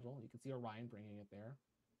Habitation Module. You can see Orion bringing it there.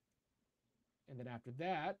 And then after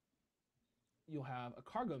that, you'll have a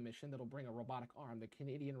cargo mission that'll bring a robotic arm, the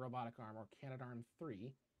Canadian Robotic Arm, or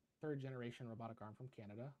Canadarm3, third generation robotic arm from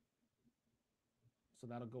Canada. So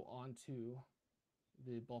that'll go on to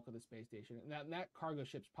the bulk of the space station. And that cargo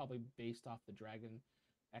ship's probably based off the Dragon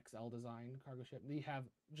XL design cargo ship. You have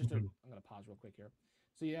just I'm going to pause real quick here.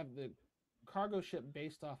 So you have the cargo ship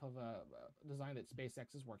based off of a design that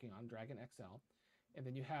SpaceX is working on, Dragon XL. And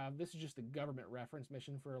then you have, this is just the government reference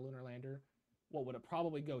mission for a lunar lander. What would it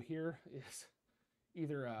probably go here is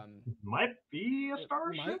either might be a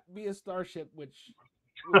starship. Might be a starship, which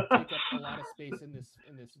would take up a lot of space in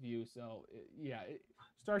this view. So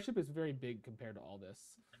Starship is very big compared to all this.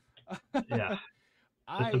 Yeah,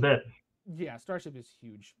 just a bit. Yeah, Starship is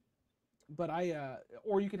huge. But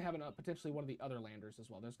or you could have potentially one of the other landers as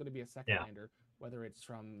well. There's going to be a second lander, whether it's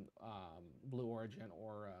from Blue Origin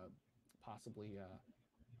or possibly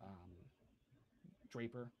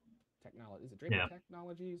Draper Technology. Is it Draper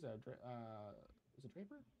Technologies? Is it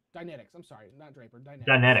Draper? Dynetics. I'm sorry, not Draper.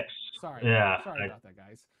 Dynetics. Sorry about that,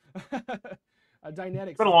 guys. Dynetics.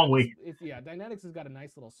 It's been a long week. Dynetics has got a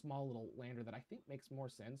nice small little lander that I think makes more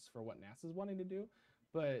sense for what NASA's wanting to do.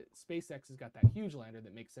 But SpaceX has got that huge lander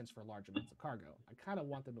that makes sense for large amounts of cargo. I kind of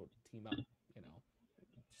want them to team up. It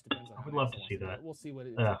just depends on. I would love to see that. We'll see what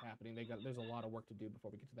ends up happening. There's a lot of work to do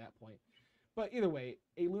before we get to that point. But either way,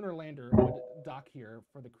 a lunar lander would dock here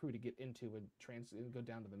for the crew to get into and go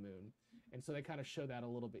down to the moon. And so they kind of show that a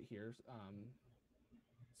little bit here.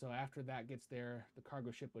 So after that gets there, the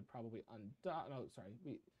cargo ship would probably undock. No, sorry,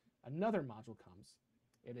 another module comes,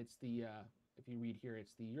 and it's the if you read here,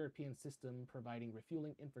 it's the European System Providing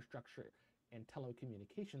Refueling Infrastructure and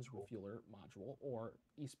Telecommunications Refueler Module, or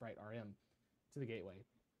eSprite RM, to the Gateway.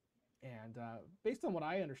 And based on what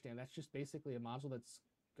I understand, that's just basically a module that's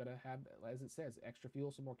going to have, as it says, extra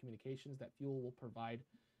fuel, some more communications. That fuel will provide,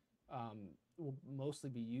 will mostly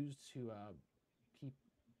be used to keep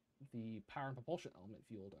the power and propulsion element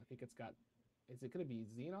fueled. I think it's got, is it going to be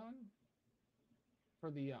xenon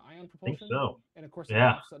for the ion propulsion? I think so. And of course,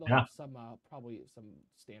 it'll have some, probably some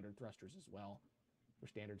standard thrusters as well for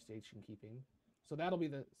standard station keeping. So that'll be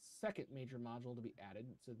the second major module to be added.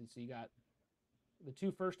 So you got the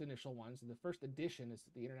two first initial ones. The first addition is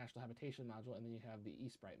the International Habitation Module, and then you have the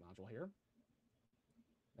eSprite module here.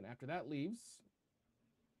 And after that leaves,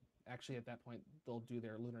 actually at that point, they'll do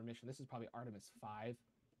their lunar mission. This is probably Artemis 5.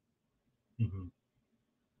 Mm-hmm.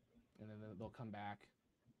 And then they'll come back.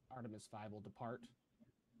 Artemis 5 will depart.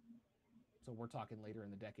 So we're talking later in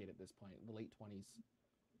the decade at this point, the late 20s.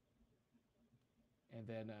 And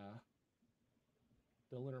then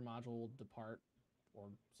the lunar module will depart, or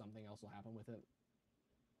something else will happen with it.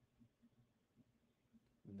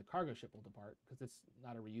 And the cargo ship will depart, because it's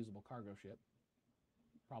not a reusable cargo ship.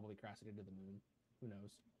 Probably crash it into the moon. Who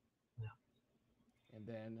knows? Yeah. And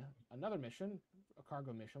then another mission, a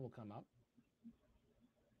cargo mission, will come up.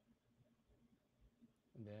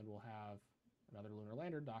 And then we'll have another lunar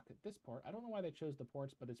lander dock at this port. I don't know why they chose the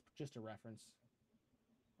ports, but it's just a reference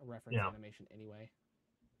animation anyway.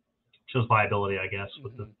 Shows viability, I guess,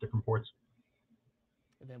 with the different ports.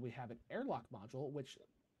 And then we have an airlock module, which,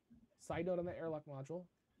 side note on the airlock module,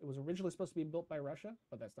 it was originally supposed to be built by Russia,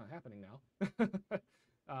 but that's not happening now.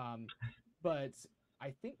 But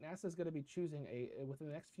I think NASA is going to be choosing within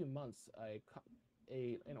the next few months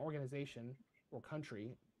an organization or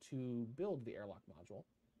country to build the airlock module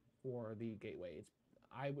for the Gateway.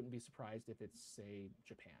 I wouldn't be surprised if it's, say,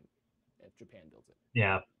 Japan, if Japan builds it.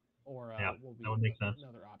 Yeah. Or will be that would make sense.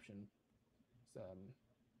 Another option. So,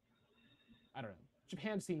 I don't know.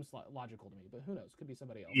 Japan seems logical to me, but who knows? Could be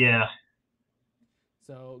somebody else. Yeah.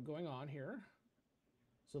 So going on here.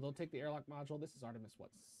 So they'll take the airlock module. This is Artemis,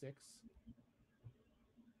 6?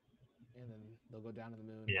 and then they'll go down to the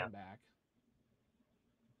moon, Yeah. come back,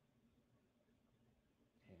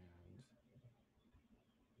 and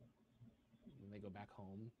then they go back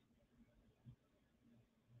home.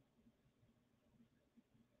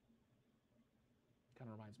 Kind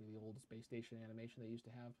of reminds me of the old space station animation they used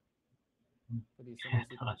to have for the assembly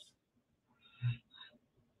sequence.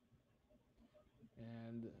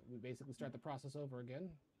 And we basically start the process over again.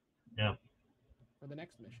 Yeah. For the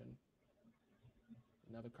next mission.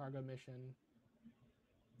 Another cargo mission,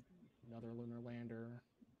 another lunar lander,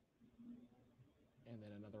 and then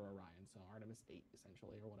another Orion. So Artemis 8,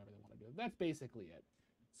 essentially, or whatever they want to do. That's basically it.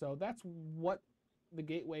 So that's what the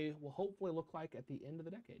Gateway will hopefully look like at the end of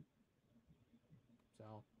the decade.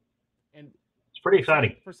 So, and it's pretty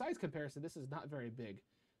exciting. For size comparison, this is not very big.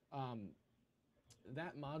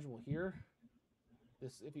 That module here,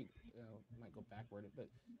 this, if you might go backward, but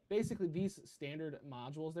basically these standard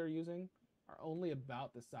modules they're using are only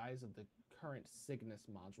about the size of the current Cygnus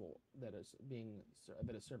module that is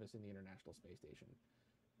servicing the International Space Station.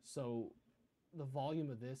 So the volume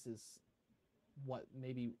of this is what,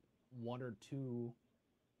 maybe one or two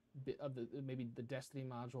of the, maybe the Destiny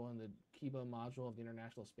module and the Kibo module of the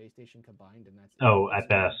International Space Station combined, and that's at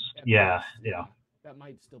best. Yeah. That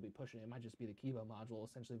might still be pushing it. It might just be the Kibo module,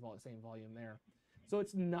 essentially same volume there. So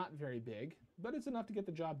it's not very big, but it's enough to get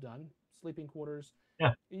the job done. Sleeping quarters.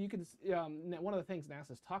 Yeah. You could. One of the things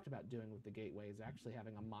NASA's talked about doing with the Gateway is actually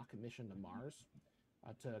having a mock mission to Mars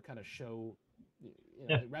to kind of show,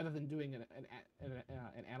 rather than doing an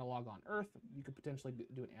analog on Earth, you could potentially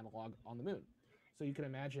do an analog on the moon. So you can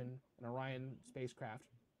imagine an Orion spacecraft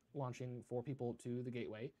launching 4 people to the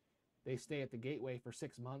Gateway. They stay at the Gateway for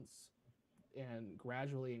 6 months and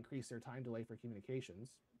gradually increase their time delay for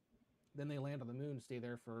communications. Then they land on the moon, stay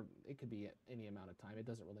there for, it could be any amount of time. It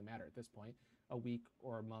doesn't really matter at this point, a week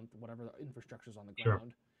or a month, whatever the infrastructure's on the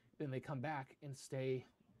ground. Sure. Then they come back and stay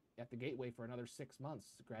at the Gateway for another 6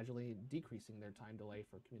 months, gradually decreasing their time delay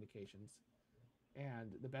for communications.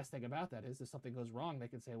 And the best thing about that is if something goes wrong, they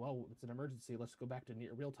can say, well, it's an emergency. Let's go back to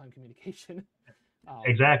real-time communication.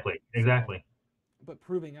 Exactly. But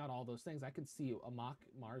proving out all those things, I could see a mock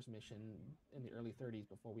Mars mission in the early 30s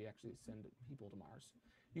before we actually send people to Mars.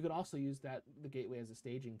 You could also use the Gateway as a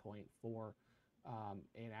staging point for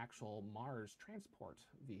an actual Mars transport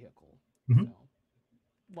vehicle. Mm-hmm. So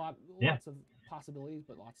lots of possibilities,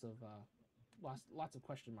 but lots of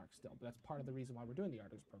question marks still. But that's part of the reason why we're doing the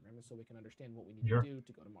Artemis program, is so we can understand what we need to do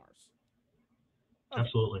to go to Mars. Okay.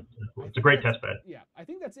 Absolutely. It's a great test bed. Yeah, I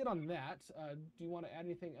think that's it on that. Do you want to add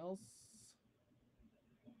anything else?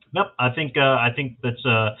 Nope. I think that's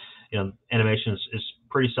animation is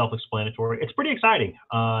pretty self-explanatory. It's pretty exciting.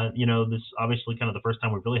 This obviously kind of the first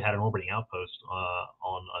time we've really had an orbiting outpost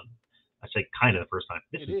on I say kind of the first time.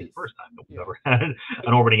 This is the first time that we've ever had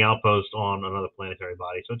an orbiting outpost on another planetary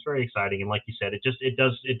body. So it's very exciting. And like you said, it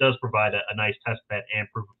does provide a nice test bed and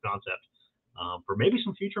proof of concept for maybe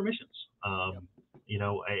some future missions.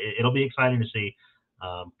 It'll be exciting to see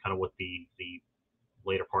kind of what the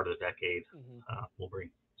later part of the decade will bring.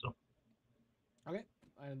 So. Okay.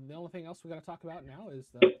 The only thing else we got to talk about now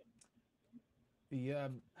is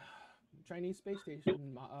the Chinese space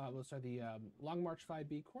station. The Long March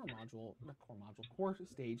 5B core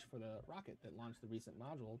stage for the rocket that launched the recent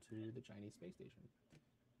module to the Chinese space station.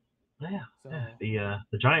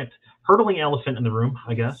 The giant hurtling elephant in the room,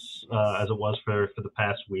 I guess, as it was for the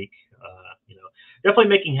past week. Definitely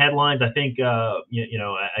making headlines. I think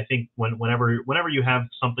I think whenever you have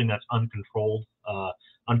something that's uncontrolled,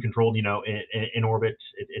 in orbit,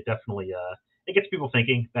 it definitely it gets people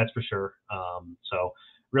thinking. That's for sure. So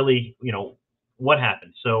really, what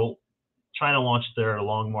happened? So China launched their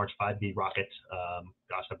Long March 5B rocket.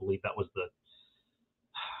 I believe that was the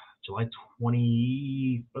July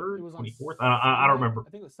 23rd, 24th. I don't remember. I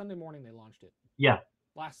think it was Sunday morning they launched it. Yeah.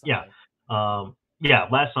 Last Sunday. Yeah.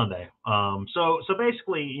 Last Sunday. So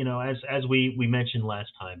basically, as we mentioned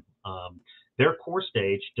last time, their core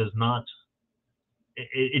stage does not.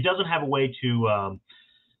 It doesn't have a way to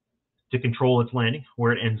control its landing,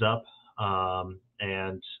 where it ends up.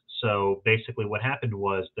 And so basically what happened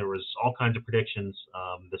was there was all kinds of predictions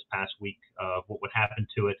this past week of what would happen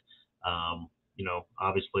to it.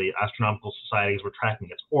 Obviously astronomical societies were tracking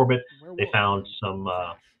its orbit. They found some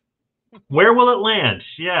where will it land?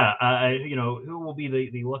 Yeah. Who will be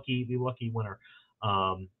the lucky winner?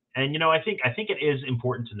 And I think it is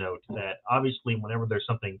important to note that obviously whenever there's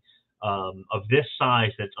something of this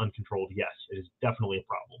size that's uncontrolled, yes, it is definitely a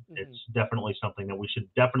problem. Mm-hmm. It's definitely something that we should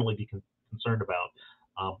definitely be concerned about.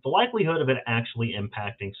 The likelihood of it actually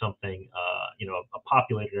impacting something, a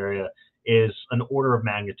populated area, is an order of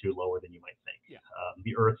magnitude lower than you might think. Yeah.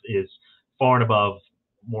 The Earth is far and above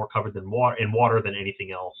more covered than water than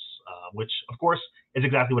anything else, which of course is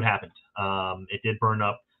exactly what happened. It did burn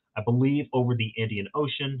up, I believe, over the Indian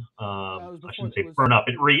Ocean. I shouldn't say burn up;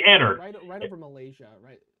 it re-entered. Right over Malaysia,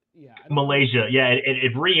 right? Yeah. Malaysia, yeah,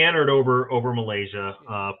 it re-entered over Malaysia.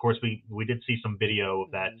 Yeah. Of course, we did see some video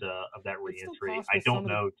of that re-entry. I don't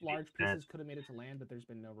know. Large pieces could have made it to land, but there's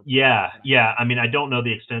been no report. Yeah. I mean, I don't know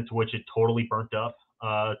the extent to which it totally burnt up.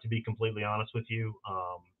 To be completely honest with you.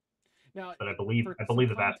 Now, but I believe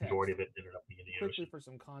the vast majority of it ended up being in the ocean. For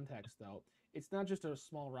some context, though, it's not just a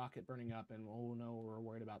small rocket burning up, and oh no, we're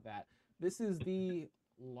worried about that. This is the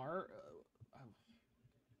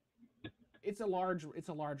it's a large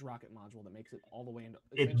rocket module that makes it all the way into.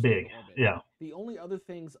 It's big, into orbit. Yeah. The only other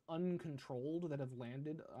things uncontrolled that have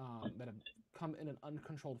landed, that have come in an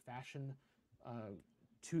uncontrolled fashion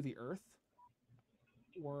to the Earth,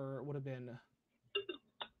 would have been,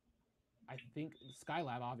 I think,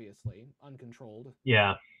 Skylab, obviously uncontrolled.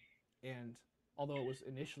 Yeah. And although it was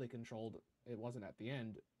initially controlled, it wasn't at the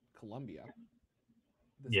end. Columbia,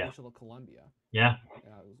 the Space Shuttle Columbia. Yeah.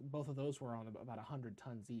 Both of those were on about 100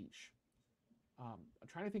 tons each. I'm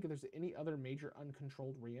trying to think if there's any other major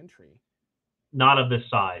uncontrolled reentry. Not of this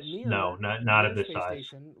size. No, not of this space size.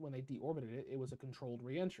 Station, when they deorbited it, it was a controlled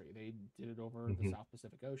reentry. They did it over the South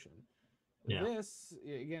Pacific Ocean. Yeah. This,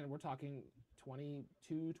 again, we're talking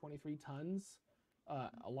 22, 23 tons. A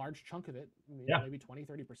large chunk of it, maybe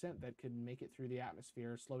 20-30%, that could make it through the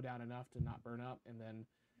atmosphere, slow down enough to not burn up, and then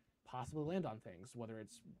possibly land on things, whether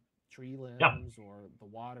it's tree limbs or the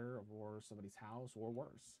water or somebody's house or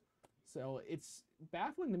worse. So it's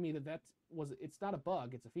baffling to me that it's not a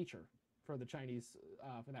bug, it's a feature for the Chinese,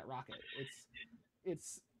 for that rocket.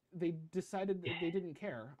 They decided that they didn't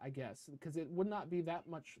care, I guess, because it would not be that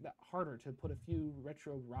harder to put a few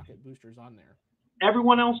retro rocket boosters on there.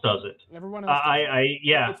 Everyone else does it. Everyone else does it.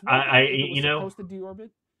 It was supposed to deorbit,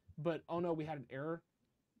 but oh no, we had an error.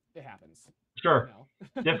 It happens. Sure.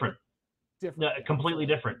 Different. Different. No, completely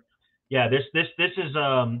different. Yeah, this is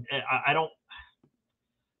I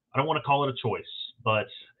don't want to call it a choice, but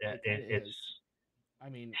it's. I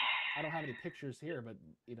mean, I don't have any pictures here, but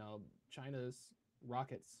China's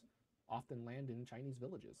rockets often land in Chinese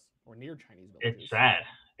villages or near Chinese villages.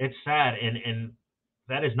 It's sad, and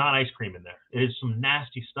that is not ice cream in there. It is some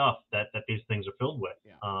nasty stuff that these things are filled with.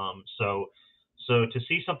 Yeah. So to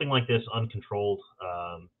see something like this uncontrolled,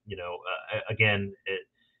 again,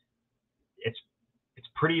 it's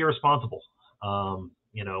pretty irresponsible.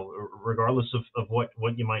 Regardless of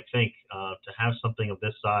what you might think, to have something of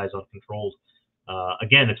this size uncontrolled,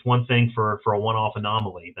 again, it's one thing for a one-off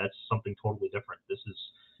anomaly. That's something totally different. This is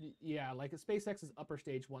like a SpaceX's upper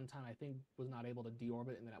stage one time, I think, was not able to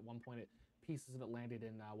deorbit, and then at one point pieces of it landed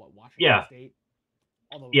in Washington State.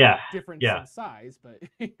 Although different in size, but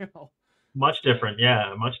much different.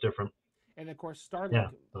 Yeah, much different. And of course, Starlink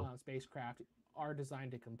spacecraft are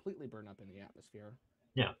designed to completely burn up in the atmosphere.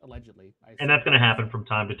 Yeah, allegedly. And that's going to happen from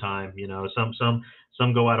time to time.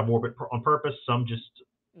 Some go out of orbit on purpose. Some just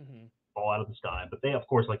fall out of the sky. But they, of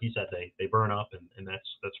course, like you said, they burn up, and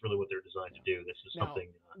that's really what they're designed to do. This is something.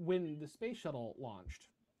 When the space shuttle launched,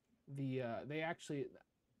 they actually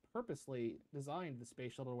purposely designed the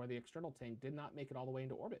space shuttle where the external tank did not make it all the way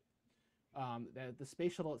into orbit. The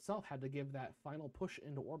space shuttle itself had to give that final push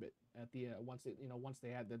into orbit at the once they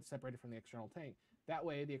had separated from the external tank. That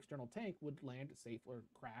way, the external tank would land safe or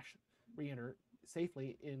crash, re-enter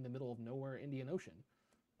safely in the middle of nowhere, Indian Ocean.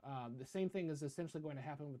 The same thing is essentially going to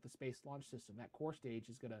happen with the Space Launch System. That core stage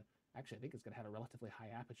is going to, actually, I think it's going to have a relatively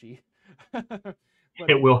high apogee.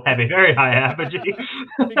 It will have a very high apogee.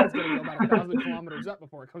 I think it's going to go about 1,000 kilometers up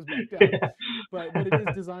before it comes back down. Yeah. But it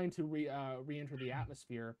is designed to re-enter the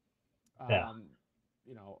atmosphere.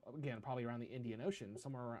 Again, probably around the Indian Ocean,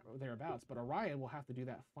 somewhere around thereabouts. But Orion will have to do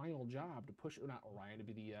that final job to push. Not Orion, to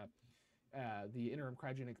be the interim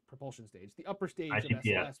cryogenic propulsion stage. The upper stage of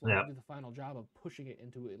SLS will have to do the final job of pushing it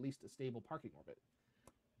into at least a stable parking orbit.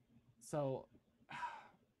 So,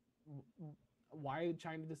 why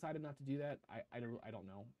China decided not to do that, I don't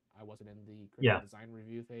know. I wasn't in the critical design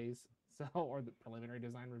review phase, or the preliminary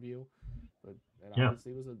design review. But it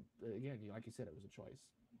obviously was again, like you said, it was a choice.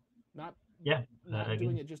 Not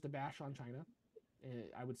doing it just to bash on China.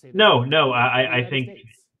 I would say I think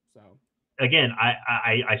States, so again,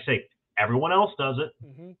 I say everyone else does it.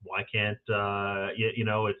 Why can't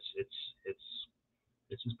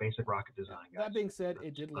it's just basic rocket design, guys. That being said,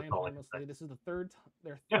 it did land harmlessly. This is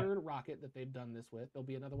their third rocket that they've done this with. There'll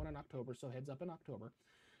be another one in October, so heads up in October.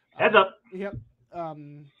 Heads up. Yep.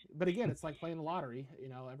 but again, it's like playing the lottery. You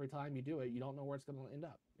know, every time you do it, you don't know where it's going to end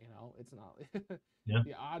up. You know, it's not. Yeah.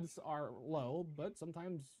 The odds are low, but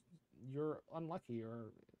sometimes you're unlucky,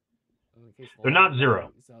 or in the case of the They're lottery, not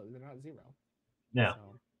zero. so they're not zero. Yeah.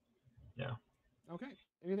 So, Yeah. okay.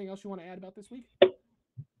 Anything else you want to add about this week?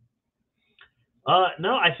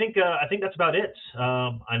 No, I think that's about it.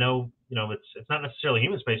 I know, it's not necessarily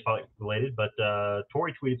human spaceflight related, but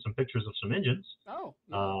Tori tweeted some pictures of some engines, Oh,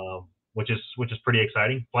 yeah. which is pretty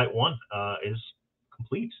exciting. Flight 1 is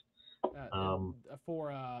complete.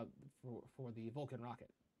 For the Vulcan rocket,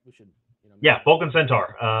 we should Yeah, Vulcan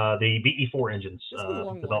Centaur, the BE4 engines this goes along the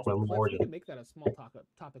lines developed by of the Blue clips. We Origin. can make that a small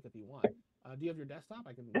topic if you want. Do you have your desktop?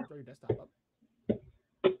 I can throw your desktop up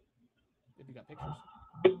if you got pictures.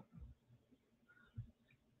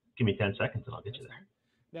 Give me 10 seconds and I'll get That's you there. fine.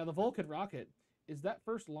 Now, the Vulcan rocket, is that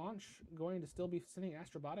first launch going to still be sending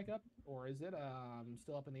Astrobotic up, or is it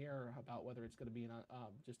still up in the air about whether it's going to be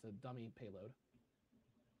just a dummy payload?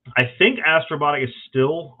 I think Astrobotic is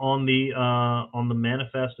still on the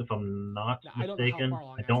manifest, if I'm not now, mistaken.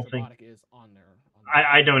 I don't think Astrobotic is on there.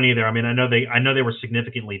 I don't either. I mean, I know they were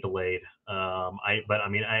significantly delayed.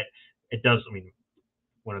 It does. I mean,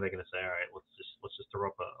 when are they going to say? All right, let's just throw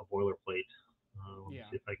up a boilerplate. Let me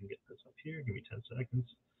see if I can get this up here. Give me 10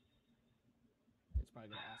 seconds. It's probably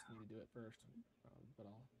going to ask me to do it first, but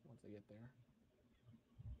once I get there.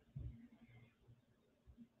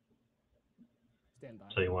 Stand by.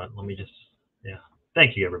 Tell you what, let me just, yeah.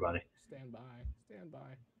 Thank you, everybody. Stand by.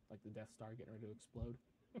 Like the Death Star getting ready to explode.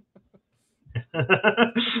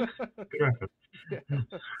 Good reference.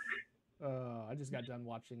 I just got done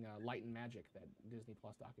watching Light and Magic, that Disney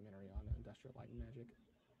Plus documentary on industrial light and magic.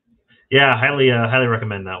 Yeah, highly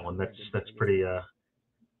recommend that one. That's pretty. I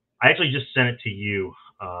actually just sent it to you.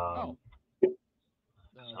 I'm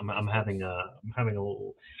having a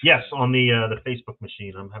little, yes, on the Facebook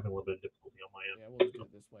machine. I'm having a little bit of difficulty on my end. Yeah, we'll just do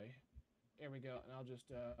it this way. There we go, and I'll just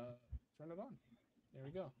turn it on. There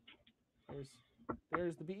we go. There's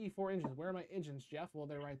the BE4 engines. Where are my engines, Jeff? Well,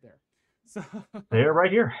 they're right there. So they're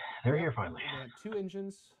right here. They're here finally. They have 2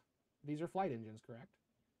 engines. These are flight engines, correct?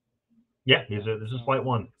 Yeah, this is Flight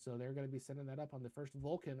 1. So they're going to be sending that up on the first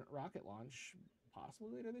Vulcan rocket launch,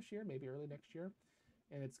 possibly later this year, maybe early next year.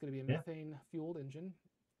 And it's going to be a methane-fueled engine.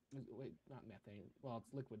 Wait, not methane. Well,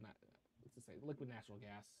 it's liquid. It's the same. Liquid natural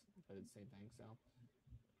gas, but it's the same thing. So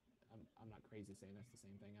I'm not crazy saying that's the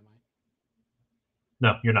same thing, am I?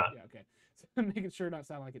 No, you're not. Yeah, okay. So I'm making sure not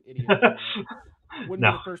sound like an idiot. Wouldn't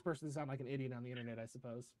be the first person to sound like an idiot on the internet, I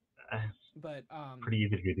suppose. But pretty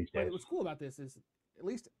easy to do these days. But what's cool about this is, at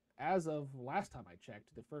least as of last time I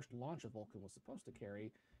checked, the first launch of Vulcan was supposed to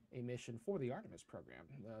carry a mission for the Artemis program.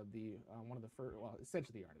 One of the first, well,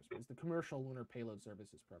 essentially the Artemis, but it's the Commercial Lunar Payload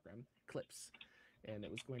Services Program, CLPS, and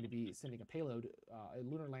it was going to be sending a payload, a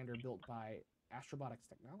lunar lander built by Astrobotics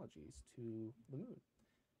Technologies, to the moon.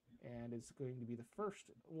 And it's going to be the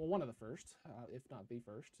first, well, one of the first, if not the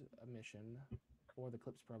first, mission for the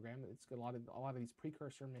CLPS program. It's got a lot of these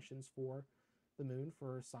precursor missions for the moon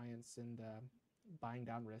for science and buying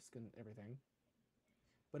down risk and everything.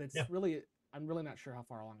 But it's really, I'm really not sure how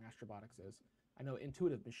far along Astrobotics is. I know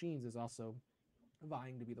Intuitive Machines is also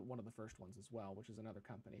vying to be one of the first ones as well, which is another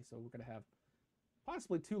company. So we're going to have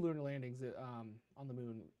possibly 2 lunar landings on the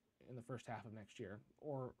moon in the first half of next year,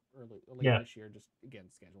 or early this year, just again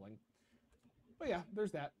scheduling. But yeah,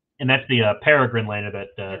 there's that. And that's the Peregrine lander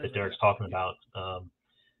that Derek's talking about. I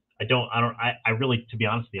really, to be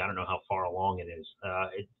honest with you, I don't know how far along it is.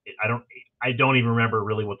 I don't even remember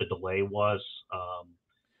really what the delay was.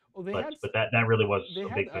 But that really was a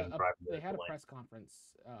big thing. They had a press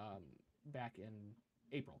conference back in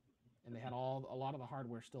April, and they had a lot of the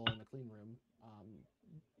hardware still in the clean room.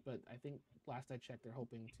 But I think last I checked, they're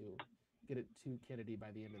hoping to get it to Kennedy by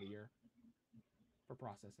the end of the year for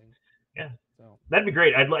processing. Yeah, so that'd be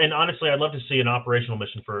great. And honestly, I'd love to see an operational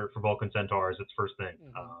mission for Vulcan Centaur as its first thing.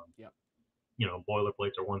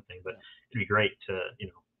 Boilerplates are one thing, but it'd be great to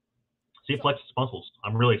see it flex its muscles.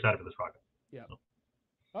 I'm really excited for this rocket. Yeah. So.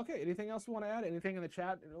 Okay. Anything else you want to add? Anything in the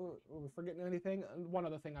chat? Are we forgetting anything? One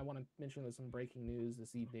other thing I want to mention is some breaking news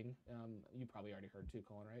this evening. You probably already heard too,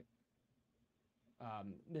 Cullen, right?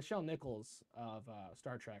 Nichelle Nichols of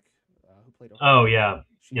Star Trek, who played.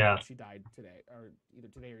 She died today, or either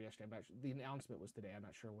today or yesterday. The announcement was today. I'm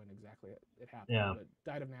not sure when exactly it happened. Yeah. But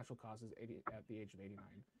died of natural causes at the age of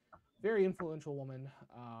 89. Very influential woman.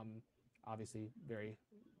 Obviously, very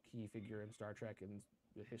key figure in Star Trek and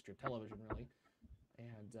the history of television, really.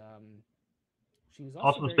 And she was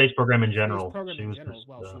also the space program in general. She was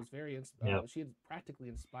very. She had practically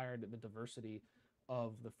inspired the diversity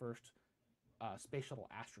of the first space shuttle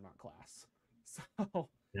astronaut class. So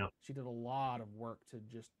Yeah. she did a lot of work to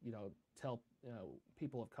just, tell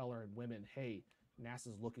people of color and women, hey,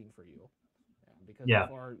 NASA's looking for you. Because Yeah.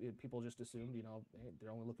 before people just assumed, hey,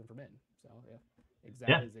 they're only looking for men. So yeah, Yeah.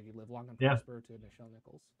 exactly, Ziggy. Live long and Yeah. prosper to Michelle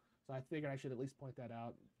Nichols. So I figured I should at least point that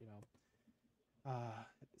out.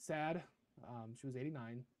 Sad. She was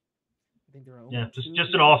 89. I think there are only Yeah. two.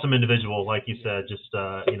 Just an awesome individual, Yeah, like you yeah, said. Just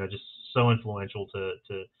just so influential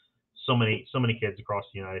to so many kids across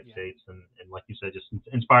the United yeah. States, and like you said, just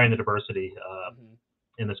inspiring the diversity Mm-hmm.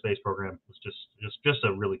 in the space program. Was just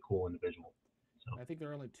a really cool individual. So I think there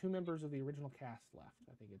are only two members of the original cast left.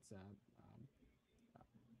 I think it's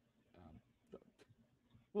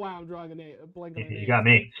wow, I'm drawing a blank on their you names, got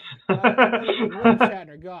but me. William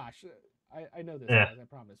Shatner. Gosh, I know this, Yeah. guys. I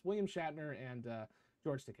promise. William Shatner and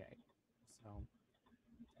George Takei. So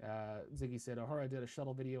Ziggy said O'Hara did a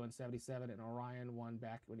shuttle video in '77, and Orion one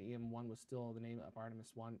back when EM1 was still the name of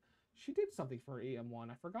Artemis 1. She did something for EM1.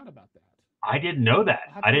 I forgot about that. I didn't know that.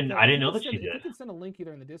 I'll have I to look didn't. that I up. didn't know that she If you did. could send a link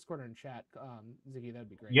either in the Discord or in chat, Ziggy, that'd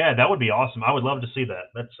be great. Yeah, that would be awesome. I would love to see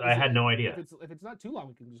that. I had no idea. If it's not too long,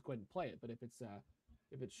 we can just go ahead and play it. But if it's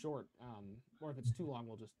short, or if it's too long,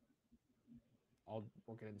 I'll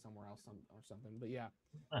work it in somewhere else or something. But yeah.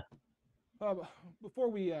 Before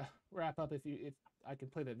we wrap up, if I can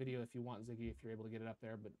play that video if you want, Ziggy, if you're able to get it up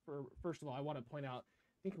there. But first of all, I want to point out,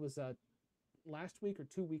 I think it was last week or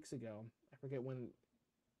 2 weeks ago. I forget when.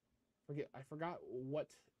 I forgot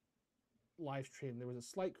what live stream. There was a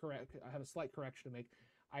slight I have a slight correction to make.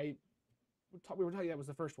 We were talking. That was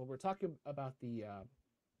the first one. We were talking about the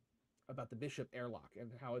Bishop airlock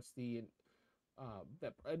and how it's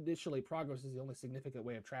that initially progress is the only significant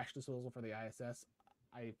way of trash disposal for the ISS.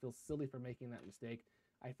 I feel silly for making that mistake.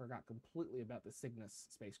 I forgot completely about the Cygnus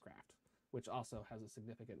spacecraft, which also has a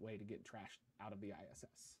significant way to get trash out of the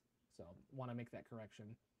ISS. So want to make that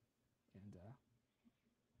correction, and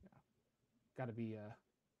got to be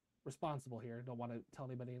responsible here. Don't want to tell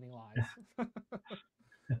anybody any lies.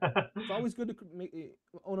 It's always good to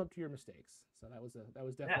own up to your mistakes. So that was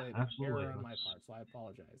definitely an error on my part. So I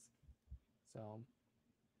apologize. So,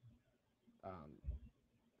 let's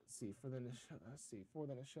see for the Michelle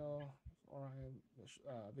Orion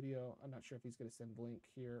video. I'm not sure if he's going to send the link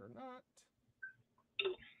here or not.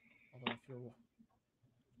 Although if you're,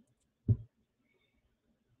 let's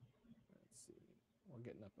see, we're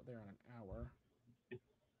getting up there on an hour.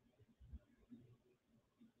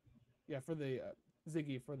 Yeah, for the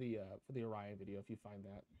Ziggy for the Orion video, if you find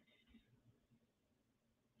that.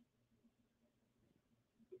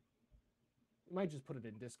 You might just put it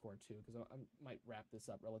in Discord too, because I might wrap this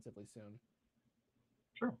up relatively soon.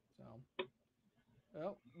 Sure. So,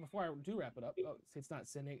 well, before I do wrap it up, it's not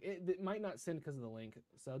sending. It might not send because of the link.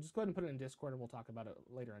 So just go ahead and put it in Discord, and we'll talk about it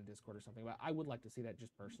later on Discord or something. But I would like to see that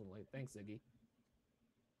just personally. Thanks, Ziggy.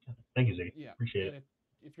 Thank you, Ziggy. Yeah, appreciate it.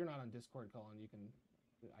 If you're not on Discord, Cullen, I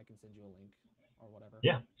can send you a link or whatever.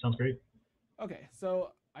 Yeah, sounds great. Okay,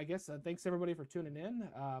 so I guess thanks everybody for tuning in.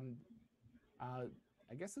 I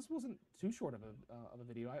guess this wasn't too short of a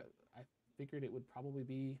video. I figured it would probably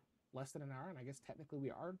be less than an hour, and I guess technically we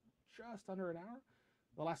are just under an hour.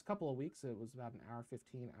 The last couple of weeks it was about an hour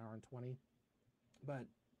 15, hour and 20. But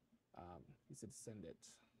he said send it.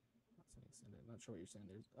 Send it. I'm not sure what you're saying.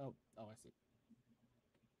 Oh, I see.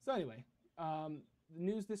 So anyway, the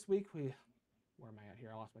news this week. Where am I at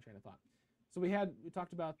here? I lost my train of thought. So we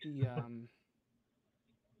talked about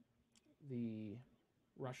the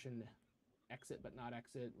Russian exit but not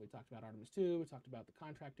exit. We talked about Artemis 2. We talked about the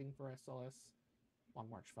contracting for SLS, Long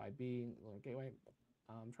March 5B, Lunar Gateway.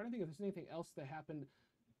 I'm trying to think if there's anything else that happened.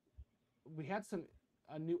 We had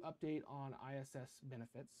a new update on ISS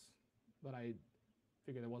benefits, but I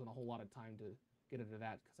figured there wasn't a whole lot of time to get into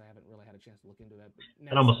that because I haven't really had a chance to look into that. But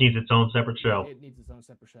it almost needs its own separate show. It needs its own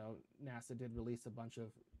separate show. NASA did release a bunch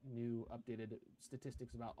of new updated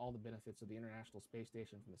statistics about all the benefits of the International Space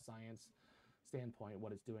Station from the science standpoint,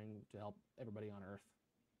 what it's doing to help everybody on Earth.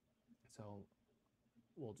 So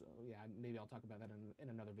maybe I'll talk about that in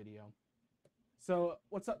another video. So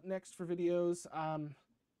what's up next for videos? I'm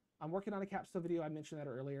working on a capsule video. I mentioned that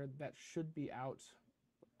earlier. That should be out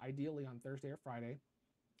ideally on Thursday or Friday.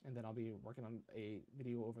 And then I'll be working on a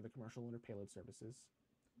video over the commercial lunar payload services.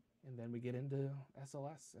 And then we get into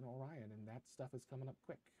SLS and Orion, and that stuff is coming up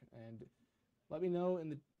quick. And let me know in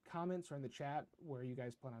the comments or in the chat where you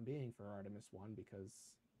guys plan on being for Artemis 1,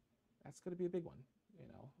 because that's going to be a big one.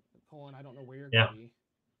 Cullen, I don't know where you're going to be.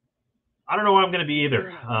 I don't know where I'm going to be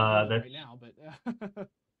either. That's right now, but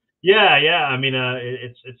yeah. I mean,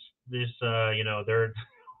 it's this. We're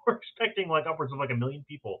expecting like upwards of like 1 million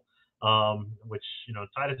people. Which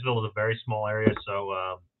Titusville is a very small area,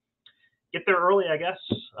 so get there early, I guess.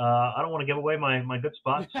 I don't want to give away my good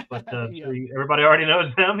spots, but Yep. everybody already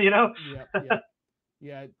knows them, you know. Yep. Yep.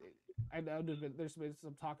 Yeah. I know there's been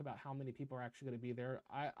some talk about how many people are actually going to be there.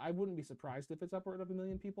 I wouldn't be surprised if it's upward of 1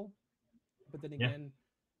 million people, but then Yeah. again,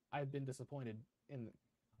 I've been disappointed in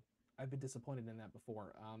that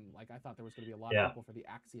before. Like I thought there was going to be a lot of Yeah. people for the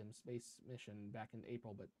Axiom space mission back in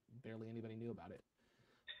April, but barely anybody knew about it.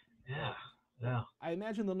 Yeah. But Yeah. I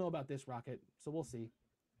imagine they'll know about this rocket, so we'll see.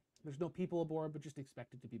 There's no people aboard, but just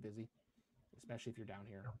expect it to be busy, especially if you're down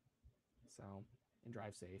here. So, and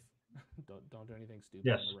drive safe. don't do anything stupid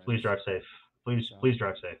Yes. on the roads. Please drive safe. Please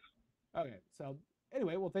drive safe. Okay. So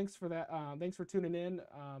anyway, well, thanks for that. Thanks for tuning in.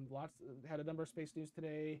 Had a number of space news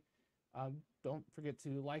today. Don't forget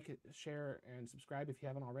to like, share, and subscribe if you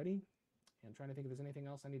haven't already. And I'm trying to think if there's anything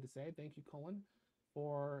else I need to say. Thank you, Cullen,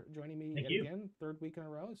 for joining me Thank you. again, 3rd week in a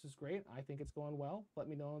row. This is great. I think it's going well. Let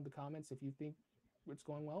me know in the comments if you think it's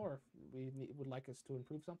going well or if we would like us to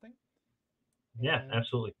improve something. Yeah,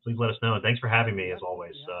 absolutely. Please let us know. And thanks for having me, as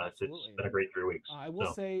always. Yep, it's been a great 3 weeks. I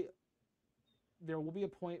will say there will be a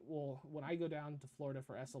point when I go down to Florida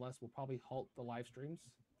for SLS, we'll probably halt the live streams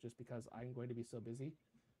just because I'm going to be so busy.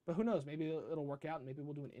 But who knows? Maybe it'll work out, and maybe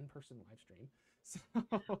we'll do an in-person live stream. So,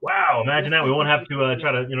 wow, imagine that. We won't have to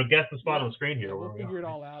try to guess the spot on the screen here. Yeah, we'll figure it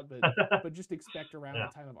all out, but just expect around the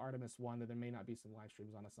time of Artemis 1 that there may not be some live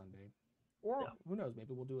streams on a Sunday. Or who knows?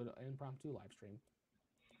 Maybe we'll do an impromptu live stream.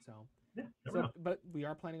 But we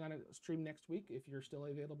are planning on a stream next week. If you're still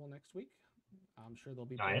available next week, I'm sure there'll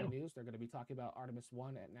be plenty of news. They're going to be talking about Artemis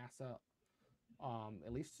 1 at NASA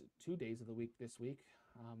at least 2 days of the week this week.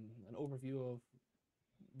 An overview of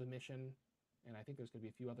the mission, and I think there's going to be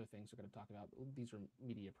a few other things we're going to talk about. These are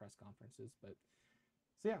media press conferences, but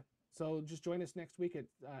so just join us next week at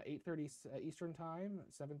 8:30 Eastern Time,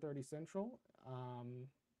 7:30 Central,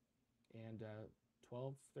 and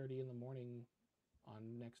 12:30 in the morning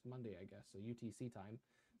on next Monday, I guess. So UTC time.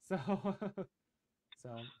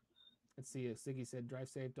 So let's see. Siggy said, "Drive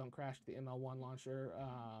safe. Don't crash the ML1 launcher.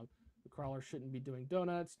 The crawler shouldn't be doing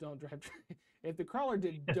donuts. Don't drive." If the crawler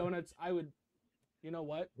did donuts, I would. You know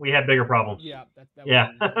what? We have bigger problems. Yeah, that would be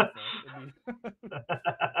wonderful.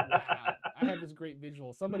 Wow, I have this great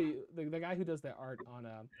visual. Somebody, the guy who does that art on,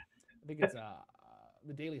 I think it's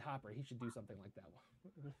the Daily Hopper. He should do something like that.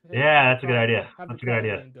 Yeah, that's a good idea. That's a good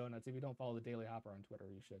idea. Doing donuts. If you don't follow the Daily Hopper on Twitter,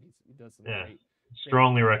 you should. He does some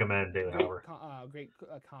strongly recommend Daily Hopper. Great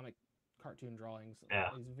comic cartoon drawings.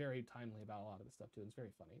 Yeah, he's very timely about a lot of the stuff too. It's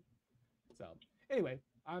very funny. So anyway,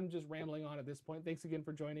 I'm just rambling on at this point. Thanks again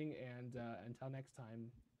for joining, and until next time,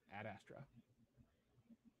 Ad Astra.